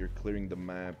I said, you're clearing the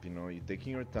map, you know, you're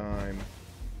taking your time,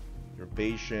 you're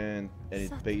patient, and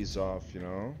it pays off, you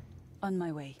know? On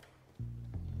my way.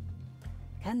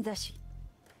 Kandashi.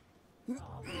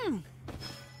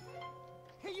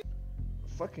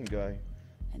 Fucking guy.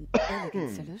 An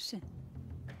elegant solution.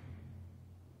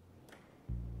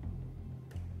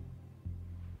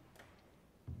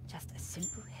 Just a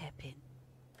simple hairpin.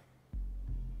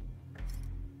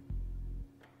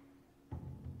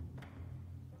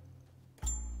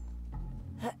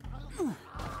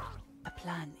 A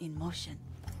plan in motion.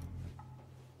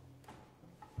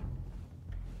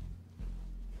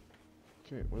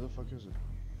 Okay, where the fuck is it?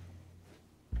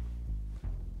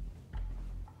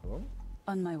 Hello?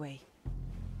 On my way.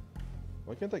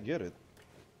 Why can't I get it?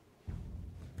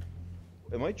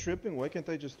 Am I tripping? Why can't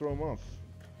I just throw him off?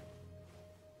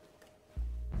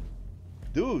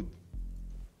 Dude!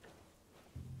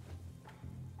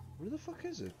 Where the fuck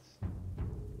is it?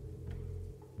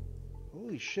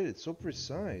 Holy shit, it's so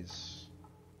precise.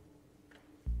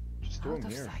 Just throw him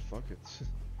Out of here, sight. fuck it.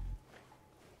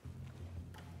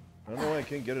 I don't know why I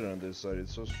can't get it on this side,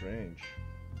 it's so strange.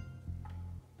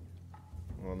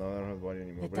 Well, now I don't have the body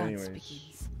anymore, The but dance anyways.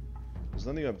 begins. There's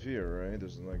nothing up here, right?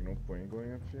 There's like no point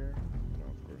going up here? No,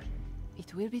 of course not.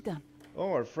 It will be done.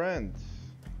 Oh, our friend.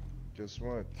 Guess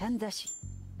what? Kandashi.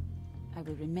 I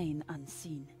will remain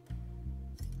unseen.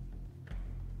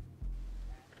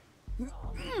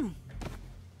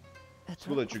 It's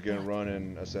cool that you can run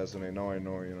and assassinate. Now I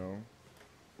know, you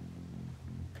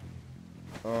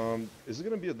know. Is it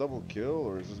gonna be a double kill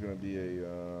or is this gonna be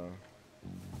a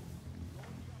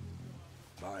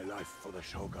My life for the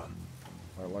Shogun.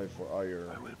 my life for ire?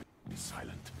 I will be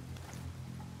silent.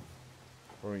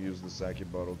 We're gonna use the sake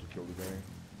bottle to kill the guy.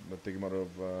 But take him out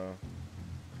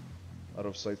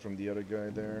of sight from the other guy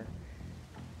there.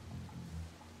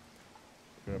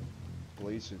 We're gonna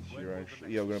place it here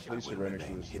actually. Yeah, we're gonna place it right next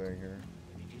to this thing here.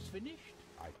 When it is finished,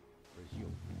 I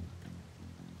presume.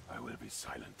 I will be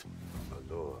silent.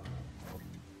 Allure.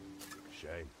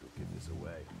 Shame to give this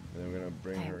away. And then we're gonna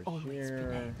bring I her have always here.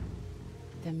 prepared.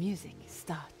 The music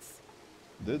starts.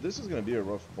 This is gonna be a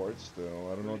rough part still.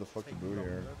 I don't know what the fuck to do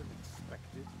here.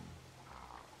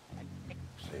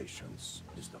 Patience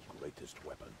is the greatest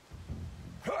weapon.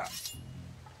 What?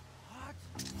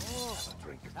 Oh,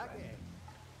 drink, friend.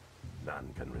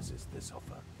 None can resist this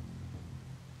offer.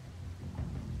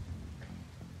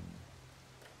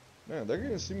 Man, they're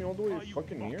gonna see me all the way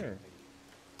fucking here.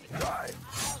 Die!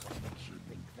 You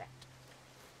think that?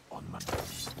 On my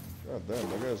God damn,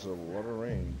 that guy's a lot of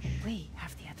range. We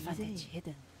have the advantage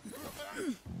hidden.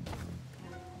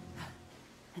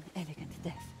 An elegant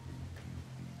death.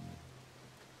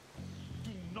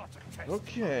 Do not attest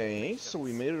Okay, so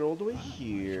we made it all the way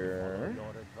here. your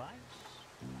advice.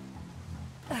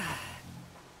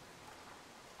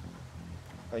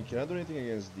 I cannot do anything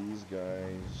against these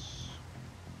guys.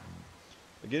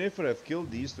 Again, if I have killed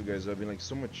these two guys, that would be like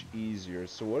so much easier.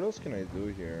 So what else can I do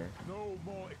here? No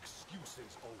more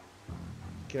excuses, old.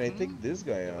 Can I take this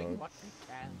guy Doing out? what we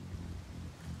can.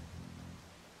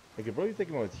 I could probably take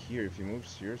him out here if he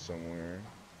moves here somewhere.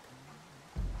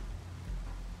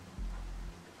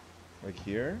 Like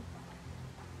here?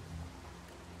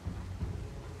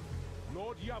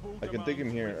 Lord Yabu I can take him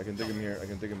demands here, I can take him here, I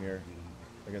can take him here.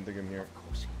 I can take him here. Of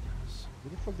course he does. Who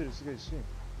the fuck did this guy see?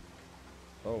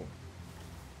 Oh.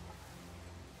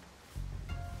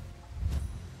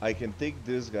 I can take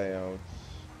this guy out.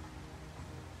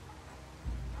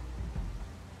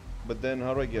 But then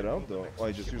how do I get out though? Oh,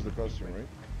 I just use the costume, right?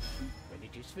 When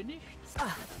it is finished,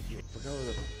 Forgot about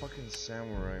the fucking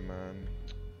samurai, man.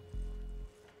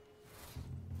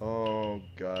 Oh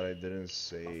god, I didn't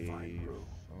save.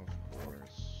 Of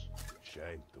course.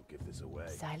 Shame to give this away.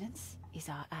 Silence is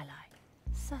our ally.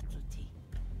 Subtlety.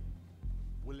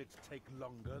 Will it take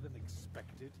longer than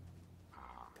expected?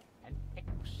 an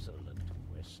excellent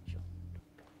question.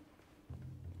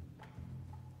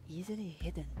 Easily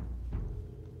hidden.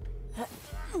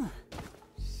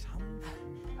 Some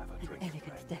have a An drink.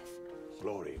 elegant death.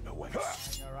 Glory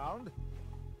awaits. Hang around.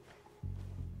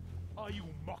 Are you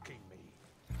mocking me?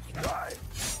 Die!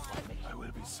 I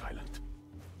will be silent.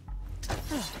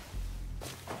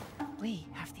 We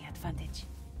have the advantage.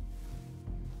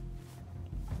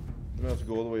 I'm gonna have to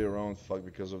go all the way around, fuck,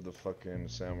 because of the fucking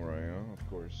samurai, huh? Of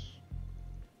course.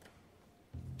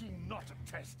 Do not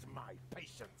test my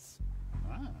patience.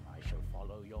 I shall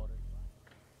follow your advice.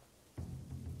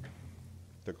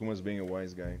 Takuma's being a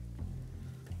wise guy.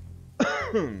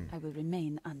 I will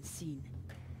remain unseen.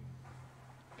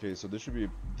 Okay, so this should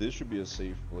be a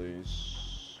safe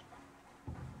place.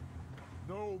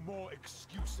 No more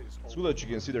excuses. It's cool that you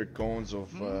can see their cones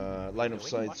of line of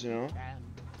sights, you know.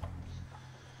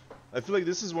 I feel like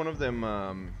this is one of them.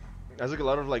 Has like a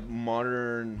lot of like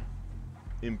modern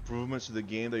improvements to the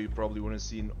game that you probably wouldn't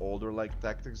see in older like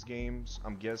tactics games.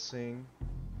 I'm guessing.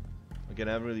 Again,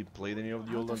 I haven't really played any of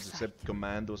the old ones except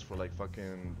Commandos for like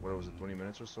fucking, what was it, 20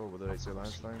 minutes or so? What did I say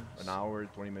last time? An hour,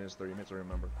 20 minutes, 30 minutes, I don't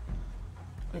remember.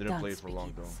 I didn't play it for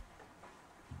long though.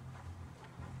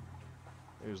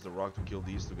 I use the rock to kill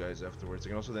these two guys afterwards. I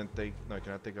can also then take, no, I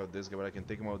cannot take out this guy, but I can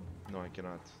take him out. No, I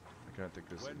cannot. I cannot take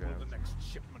this When guy will out. the next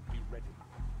shipment be ready?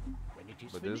 When it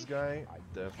is But finished, this guy, I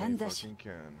definitely Kandashi. fucking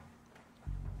can.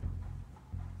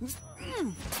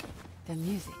 The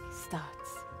music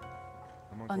starts.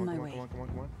 Come on, On come on, my come on, way. come on, come on,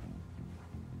 come on.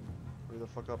 Hurry the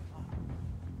fuck up.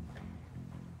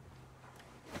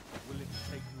 Will it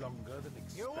take longer than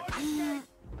expected?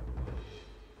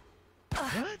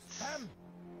 What?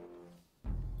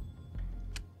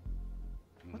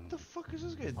 What the fuck is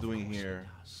this guy doing here?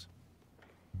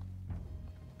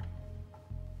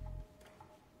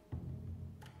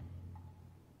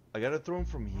 I gotta throw him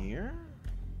from here?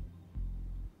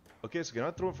 Okay, so I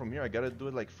cannot throw him from here. I gotta do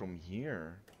it like from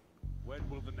here. When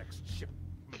will the next shipment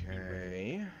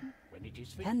Okay. When it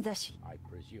is finished, Handashi. I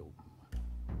presume.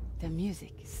 The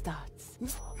music starts.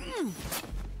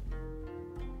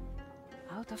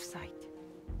 Out of sight.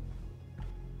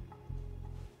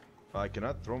 I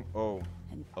cannot throw. Oh.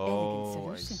 An Oh, I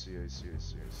elegant solution.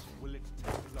 see. Will it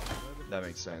take longer? That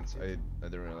makes sense. I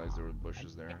didn't realize there were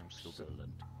bushes there. I'm stupid.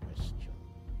 Excellent question.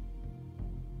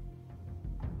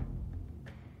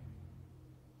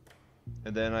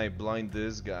 And then I blind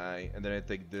this guy, and then I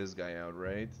take this guy out,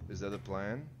 right? Is that the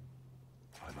plan?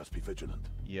 I must be vigilant.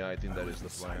 Yeah, I think I that will is the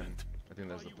be plan. silent. I think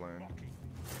that's the plan.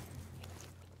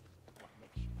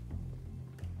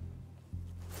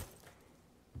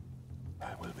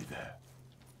 I will be there.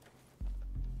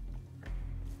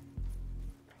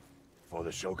 For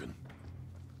the Shogun.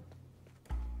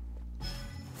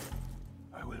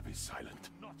 I will be silent.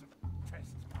 Not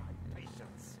test my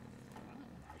patience.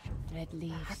 Red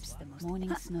leaves. Perhaps the most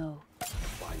morning snow.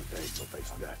 Fine day to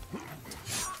face that.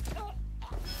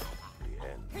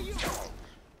 The end.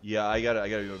 Yeah, I gotta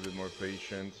be a bit more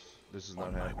patient. This is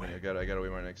not happening. I gotta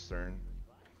wait my next turn.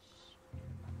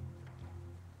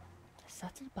 A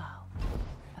subtle bow.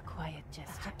 A quiet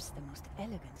gesture. Perhaps the most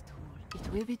elegant tool.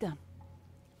 It will be done.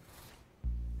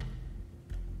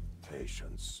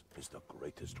 Patience is the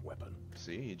greatest weapon.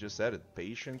 See, he just said it.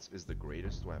 Patience is the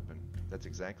greatest weapon. That's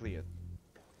exactly it.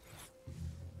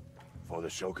 For the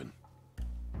Shogun.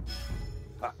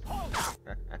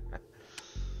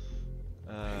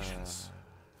 Patience.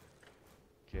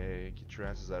 Okay, get your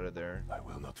asses out of there. I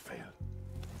will not fail.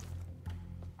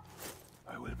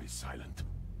 I will be silent.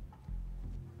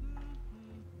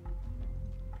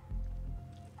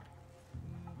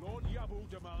 Lord Yabu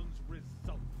demands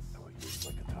results. I will use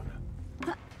my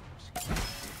katana.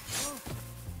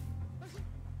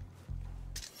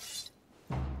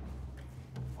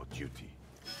 For duty.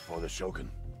 For the Shogun.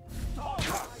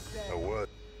 A word.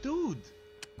 Dude!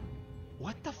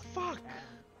 What the fuck?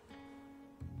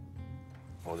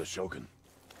 For the Shogun.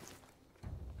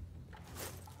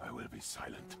 I will be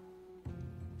silent.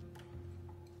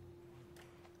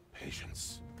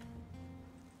 Patience.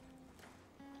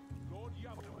 Lord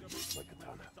Yabu I will use my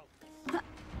katana.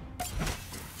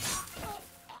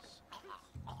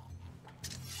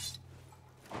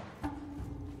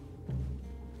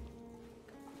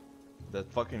 That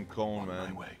fucking cone, On my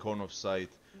man. way. Cone of sight.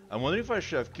 I'm wondering if I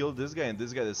should have killed this guy and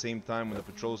this guy at the same time when the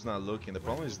patrol's not looking. The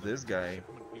problem is this guy.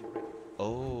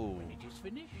 Oh. When it is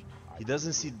finished, He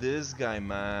doesn't see this guy,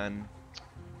 man.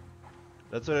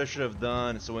 That's what I should have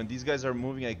done. So when these guys are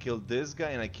moving, I killed this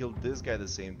guy and I killed this guy at the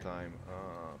same time.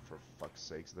 Ah, for fuck's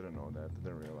sakes. Didn't know that.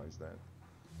 Didn't realize that.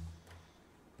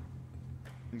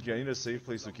 Okay, I need a safe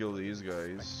place to kill these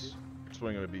guys. It's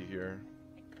probably gonna be here.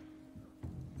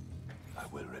 I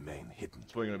will remain hidden.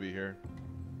 It's probably gonna be here.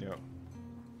 Yeah.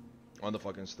 On the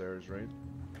fucking stairs, right?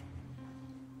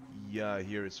 Yeah,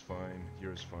 here is fine.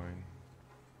 Here is fine.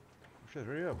 Shit,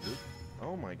 hurry up, dude.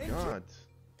 Oh my god.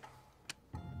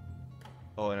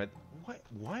 Oh, and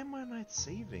why am I not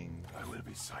saving? I will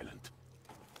be silent.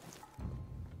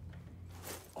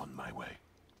 On my way.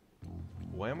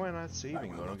 Why am I not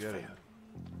saving? will I don't not get it. fail.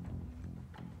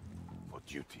 For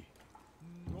duty.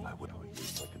 I will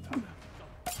use my katana.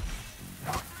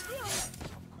 of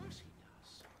course he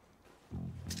does.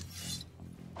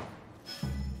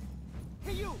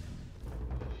 Hey, you!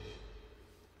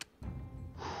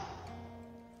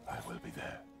 I will be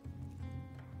there.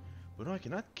 But no, I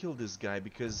cannot kill this guy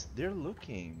because they're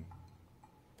looking.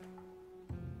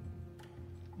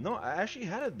 No, I actually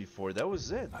had it before. That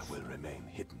was it. I will remain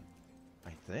hidden.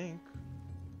 I think.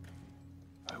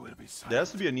 I will be silent. There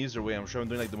has to be an easier way. I'm sure I'm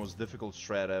doing like the most difficult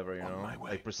strat ever, you On know? my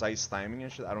way. Like precise timing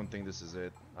and shit. I don't think this is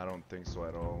it. I don't think so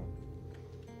at all.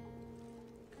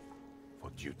 For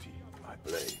duty, my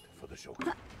blade for the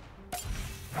Shogun.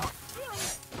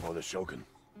 For the Shogun.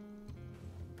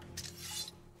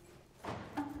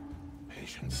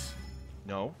 Patience.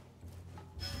 No.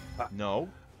 No.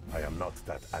 I am not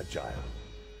that agile.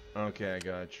 Okay, I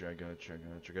got you.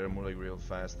 Gotta move like real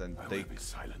fast and I will take be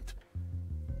silent.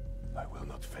 I will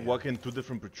not fail. walk in two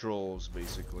different patrols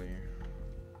basically.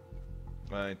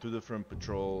 In two different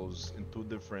patrols, in two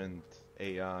different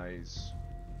AIs.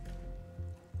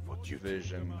 For duty,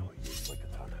 Vision. I will use my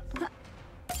katana.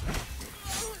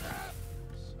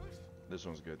 This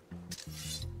one's good.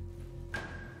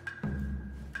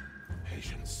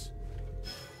 Patience.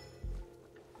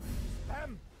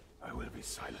 I will be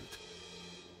silent.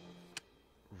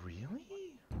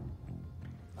 Really?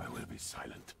 I will be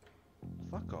silent.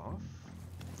 Fuck off.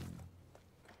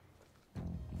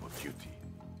 For duty.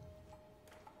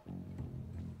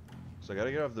 So I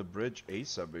gotta get off the bridge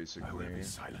ASAP I basically. will be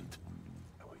silent.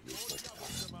 I will use my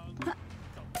katana.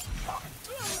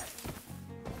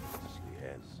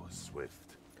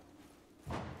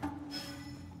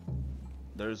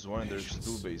 There's one, there's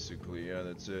two basically. Yeah,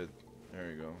 that's it. There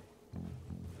you go.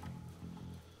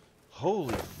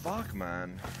 Holy fuck,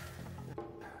 man.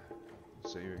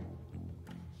 Saving.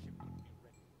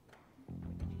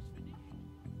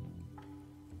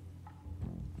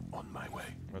 On my way.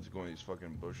 I have to go in these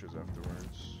fucking bushes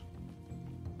afterwards.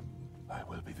 I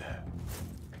will be there.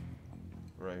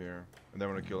 Right here. And then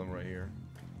I'm gonna kill him right here.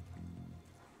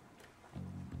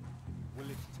 Will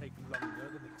it take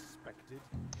longer than expected?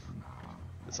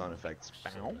 The sound effects.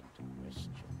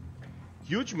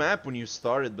 Huge map when you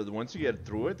start it, but once you get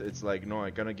through it, it's like, no,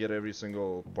 I kind of get every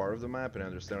single part of the map and I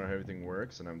understand how everything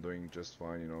works, and I'm doing just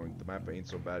fine, you know. The map ain't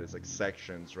so bad. It's like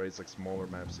sections, right? It's like smaller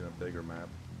maps in a bigger map.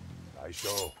 I show.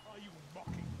 Are you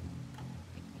mocking?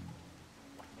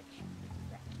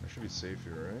 I should be safe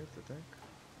here, right? I think.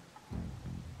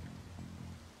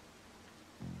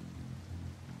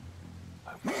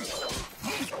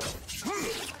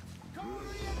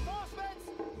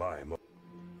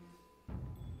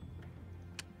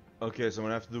 Okay, so I'm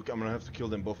gonna have to kill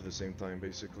them both at the same time,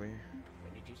 basically.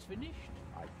 When it is finished,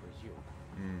 I presume.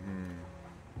 Mm-hmm.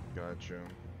 Gotcha.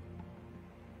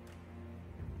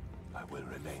 I will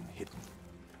remain hidden.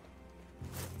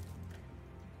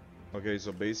 Okay,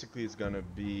 so basically it's gonna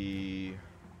be...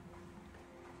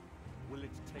 Will it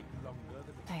take longer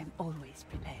than I am always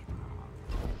prepared.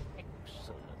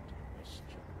 Excellent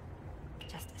question.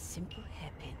 Just a simple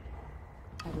hairpin.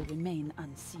 I will remain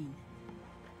unseen.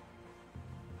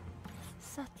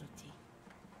 Subtlety.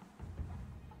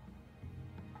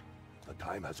 The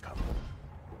time has come.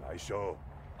 I show.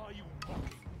 Are you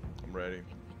mocking? I'm ready.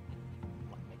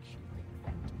 What makes you think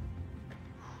that?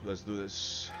 Let's do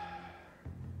this.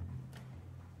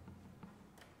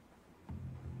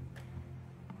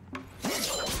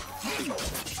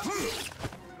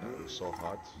 So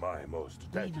hot. My most We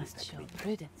deadly must show technique.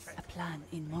 prudence, a plan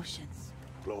in motion.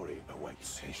 Glory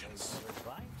awaits patience.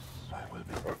 Advice? I will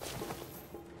be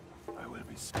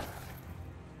scared.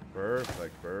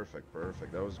 Perfect, perfect,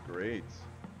 perfect. That was great.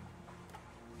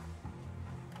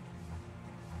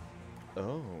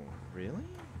 Oh, really?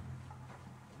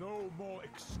 No more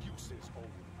excuses, old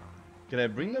man. Can I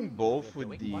bring them both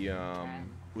with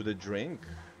the drink?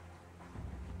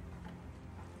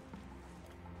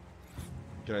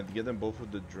 Can I get them both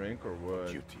with the drink or what?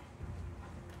 Duty.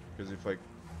 Because if I...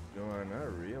 No,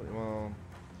 not really. Well...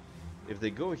 If they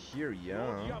go here, yeah.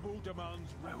 Lord Yabu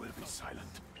demands I will be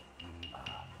silent.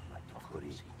 Of course he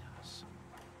does.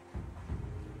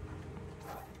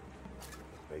 The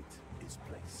bait is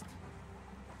placed.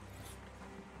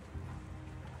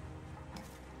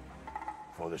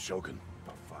 For the Shogun,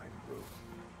 a fine brew.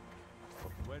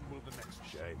 When will the next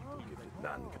Shame will give it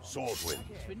none. Sword win.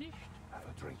 It's finished. Have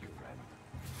a drink, friend.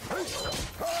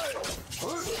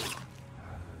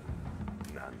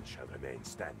 None shall remain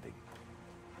standing.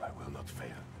 I will not fail.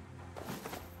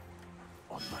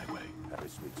 On my way.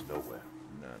 This leads nowhere.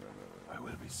 No. I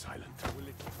will be silent. Will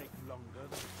it take longer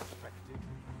than expected?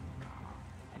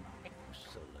 An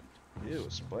excellent. Ew,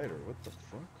 a spider. What the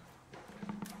fuck?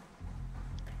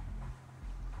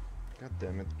 God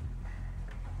damn it.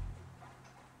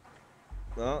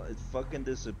 Well, it fucking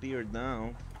disappeared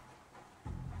now.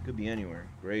 Could be anywhere.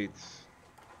 Great.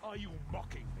 Are you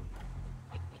mocking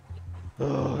me?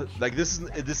 Ugh, like this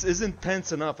isn't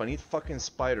tense enough. I need fucking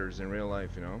spiders in real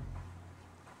life, you know?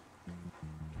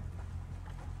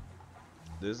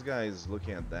 This guy is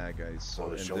looking at that guy,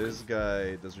 so and this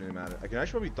guy doesn't really matter. I can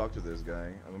actually probably talk to this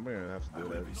guy. I'm gonna have to do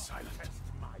that. Be silent.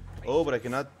 Oh, but I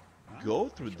cannot go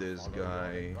through this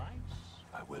guy.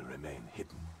 I will remain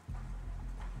hidden.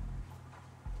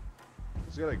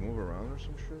 Does he like move around or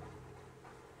some shit?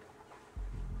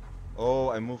 Oh,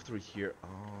 I moved through here. Oh,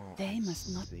 They I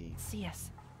must not see. see us.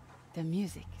 The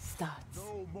music starts.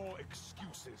 No more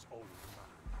excuses, old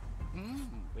man.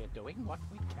 We're doing what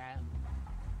we can.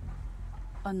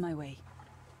 On my way.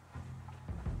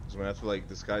 So I'm gonna have to like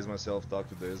disguise myself, talk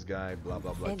to this guy, blah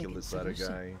blah blah, kill this other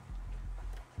guy.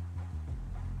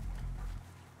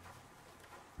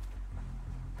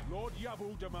 Lord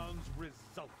Yabu demands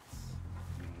results.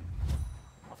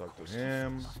 Talk to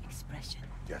him. Expression.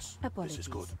 Yes, Apologies. this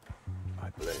is good. I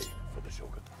play for the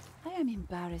Shogun. I am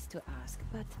embarrassed to ask,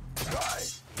 but Die!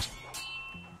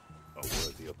 A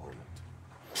worthy opponent.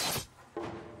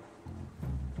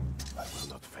 I will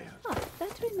not fail. oh,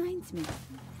 that reminds me.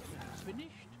 It's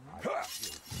finished.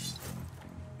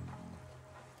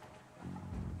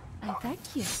 I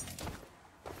thank you.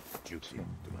 Duty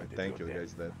demanded Thank you, your the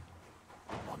guy's dead.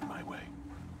 On my way.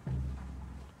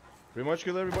 Pretty much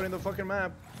kill everybody in the fucking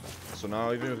map. So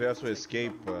now even if he has to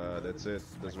escape, that's it.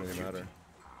 Doesn't really matter.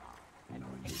 An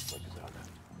excellent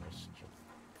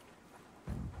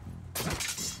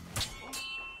question.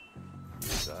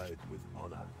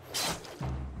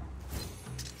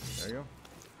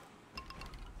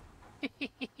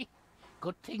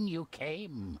 Good thing you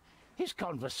came. His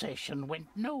conversation went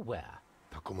nowhere.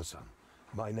 Takuma-san,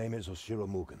 my name is Oshiro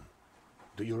Mugen.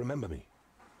 Do you remember me?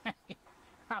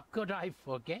 How could I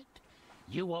forget?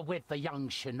 You were with the young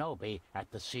shinobi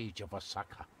at the siege of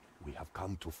Osaka. We have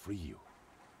come to free you.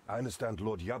 I understand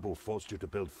Lord Yabu forced you to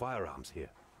build firearms here.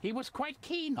 He was quite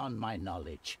keen on my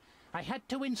knowledge. I had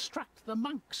to instruct the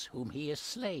monks whom he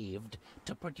enslaved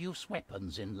to produce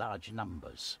weapons in large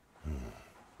numbers.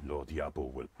 Lord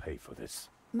Yabu will pay for this.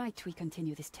 Might we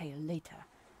continue this tale later?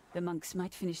 The monks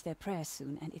might finish their prayers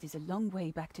soon, and it is a long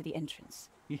way back to the entrance.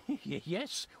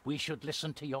 Yes, we should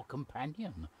listen to your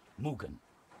companion, Mugen.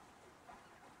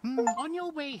 On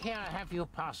your way here, have you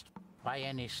passed by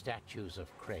any statues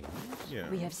of cranes? Yeah.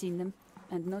 We have seen them,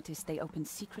 and noticed they open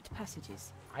secret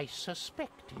passages. I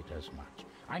suspected as much.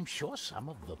 I'm sure some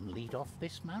of them lead off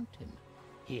this mountain.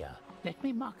 Here, let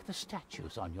me mark the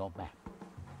statues on your map.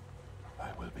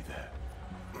 I will be there.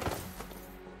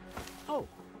 Oh,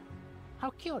 how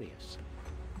curious.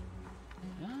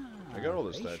 I got all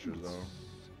the patience. statues though.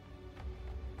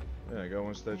 Yeah, I got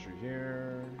one statue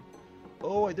here.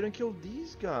 Oh, I didn't kill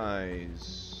these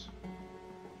guys.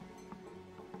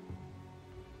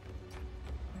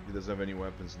 He doesn't have any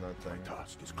weapons, nothing. My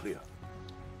task is clear.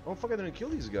 Oh fuck, I didn't kill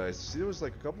these guys. See, there was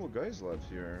like a couple of guys left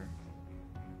here.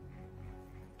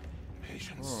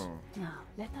 Patience. Oh. Now,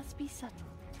 let us be subtle.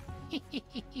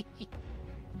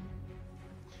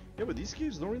 Yeah, but these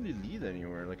caves don't really lead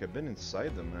anywhere. Like, I've been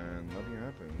inside them and nothing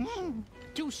happens.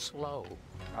 Too slow.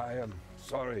 I am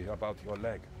sorry about your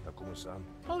leg, Takuma-san.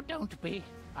 Oh, don't be.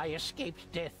 I escaped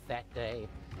death that day.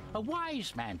 A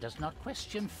wise man does not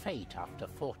question fate after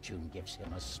fortune gives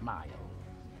him a smile.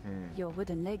 Your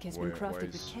wooden leg has been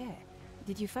crafted with Wise. care.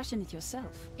 Did you fashion it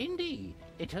yourself? Indeed,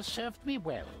 it has served me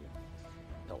well.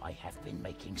 Though I have been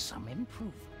making some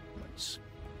improvements.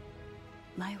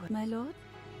 My word, my lord?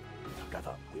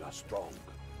 Together we are strong.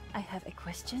 I have a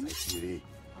question. Siri.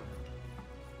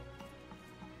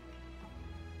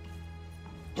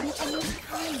 I will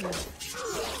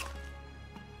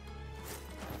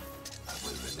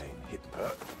remain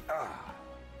hidden.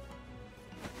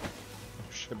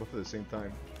 Shit, both at the same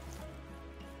time.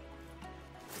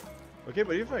 Okay,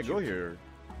 but if I go here,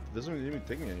 it doesn't even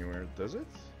take me anywhere, does it?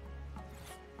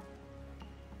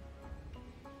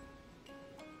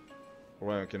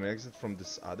 Well, can I exit from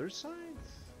this other side?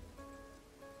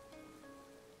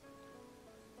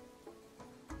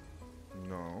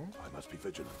 No. I must be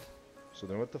vigilant. So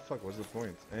then what the fuck? What's the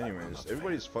point? Anyways,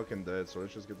 everybody's fucking dead, so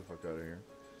let's just get the fuck out of here.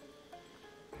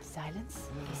 Silence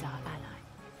is our ally.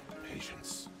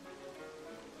 Patience.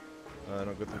 No,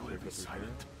 go I through will here, be go through here.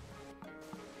 silent.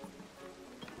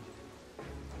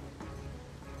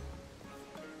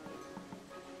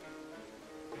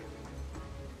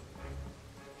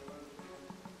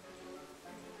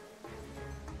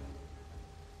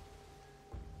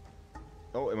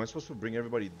 Oh, am I supposed to bring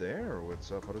everybody there, or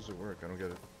what's up? How does it work? I don't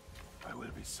get it. I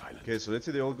will be silent. Okay, so let's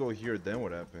say they all go here, then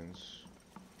what happens?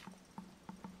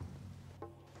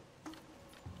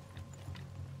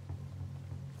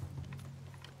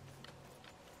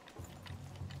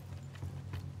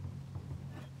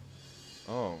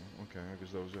 Oh, okay, I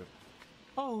guess that was it.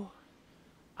 Oh,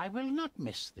 I will not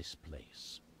miss this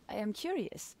place. I am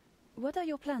curious. What are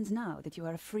your plans now that you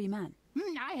are a free man?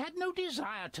 I had no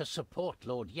desire to support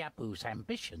Lord Yabu's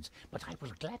ambitions, but I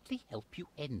will gladly help you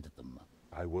end them.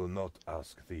 I will not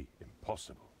ask the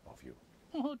impossible of you.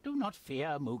 Oh, do not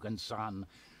fear, Mugen-san.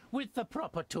 With the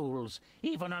proper tools,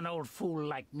 even an old fool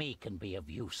like me can be of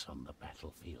use on the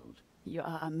battlefield. You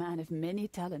are a man of many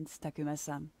talents,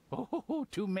 Takuma-san. Oh,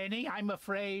 too many, I'm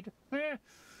afraid.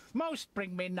 Most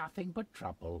bring me nothing but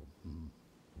trouble.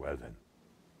 Well then,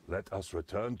 let us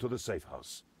return to the safe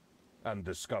house and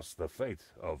discuss the fate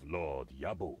of Lord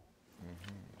Yabu.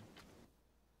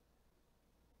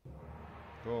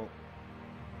 Cool.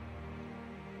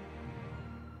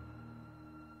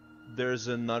 There's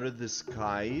another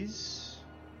disguise.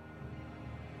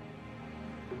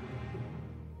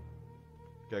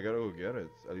 Okay, I gotta go get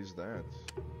it. At least that.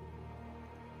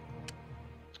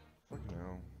 Fucking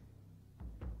hell.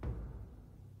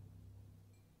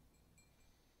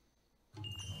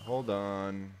 Hold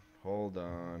on. Hold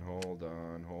on. Hold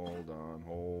on. Hold on.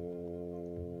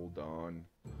 Hold on.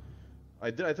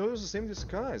 I thought it was the same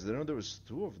disguise. I didn't know there was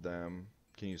two of them.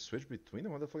 Can you switch between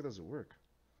them? How the fuck does it work?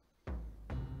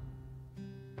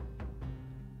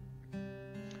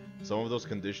 Some of those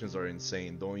conditions are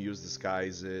insane. Don't use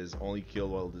disguises. Only kill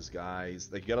while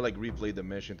disguised. Like, you gotta like replay the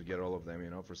mission to get all of them, you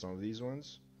know, for some of these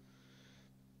ones.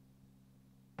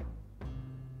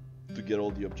 To get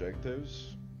all the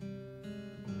objectives.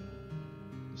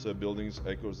 So buildings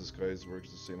echoes the skies works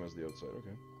the same as the outside.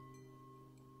 Okay.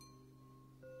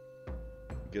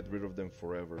 Get rid of them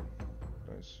forever.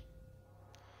 Nice.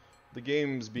 The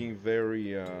game's being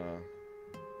very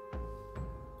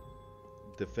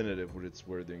definitive with its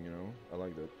wording, you know? I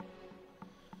like that.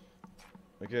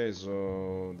 Okay,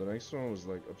 so the next one was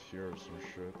like up here or some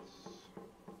shit.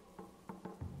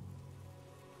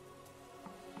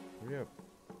 Hurry up.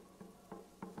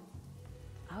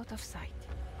 Out of sight.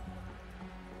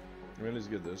 Well, let's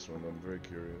get this one. I'm very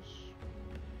curious.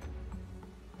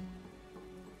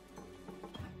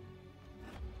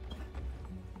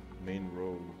 Main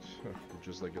road.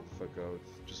 Just like get the fuck out.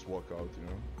 Just walk out, you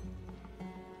know?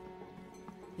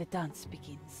 The dance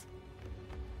begins.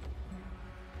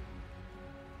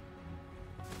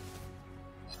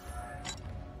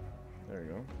 There you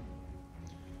go.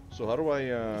 So how do I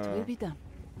It will be done.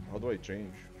 how do I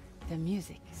change? The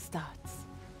music starts.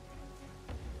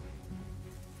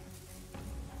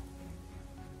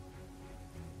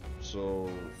 So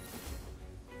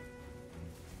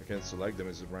I can't select them.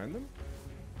 Is it random?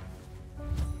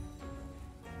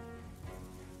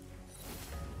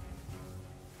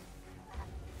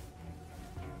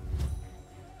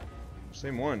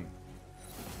 Same one.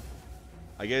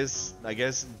 I guess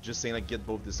just saying like get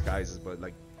both disguises, but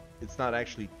like it's not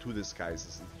actually two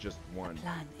disguises, it's just one.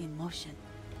 Plan in motion.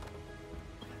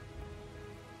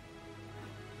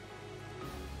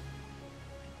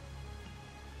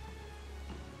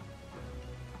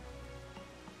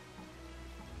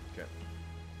 Okay.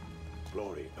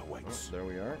 Glory awaits. Oh, there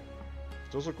we are.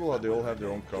 It's also cool how they all have their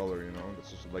own color, you know?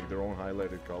 It's just like their own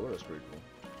highlighted color. That's pretty cool.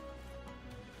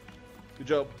 Good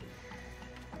job.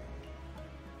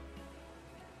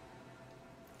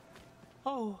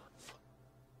 Oh.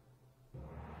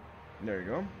 There you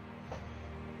go.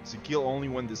 So kill only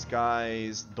when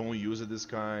disguised. Don't use a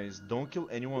disguise. Don't kill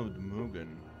anyone with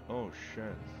Mugen. Oh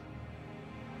shit.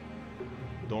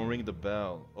 Don't ring the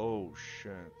bell. Oh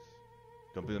shit.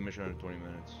 Complete the mission in 20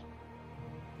 minutes.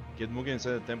 Get Mugen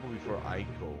inside the temple before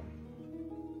Aiko.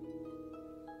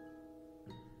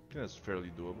 I think that's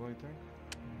fairly doable, I think.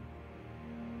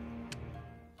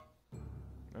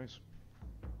 Nice.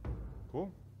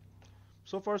 Cool.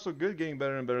 So far so good, getting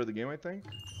better and better at the game, I think.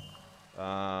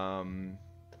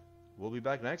 We'll be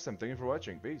back next time. Thank you for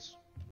watching. Peace.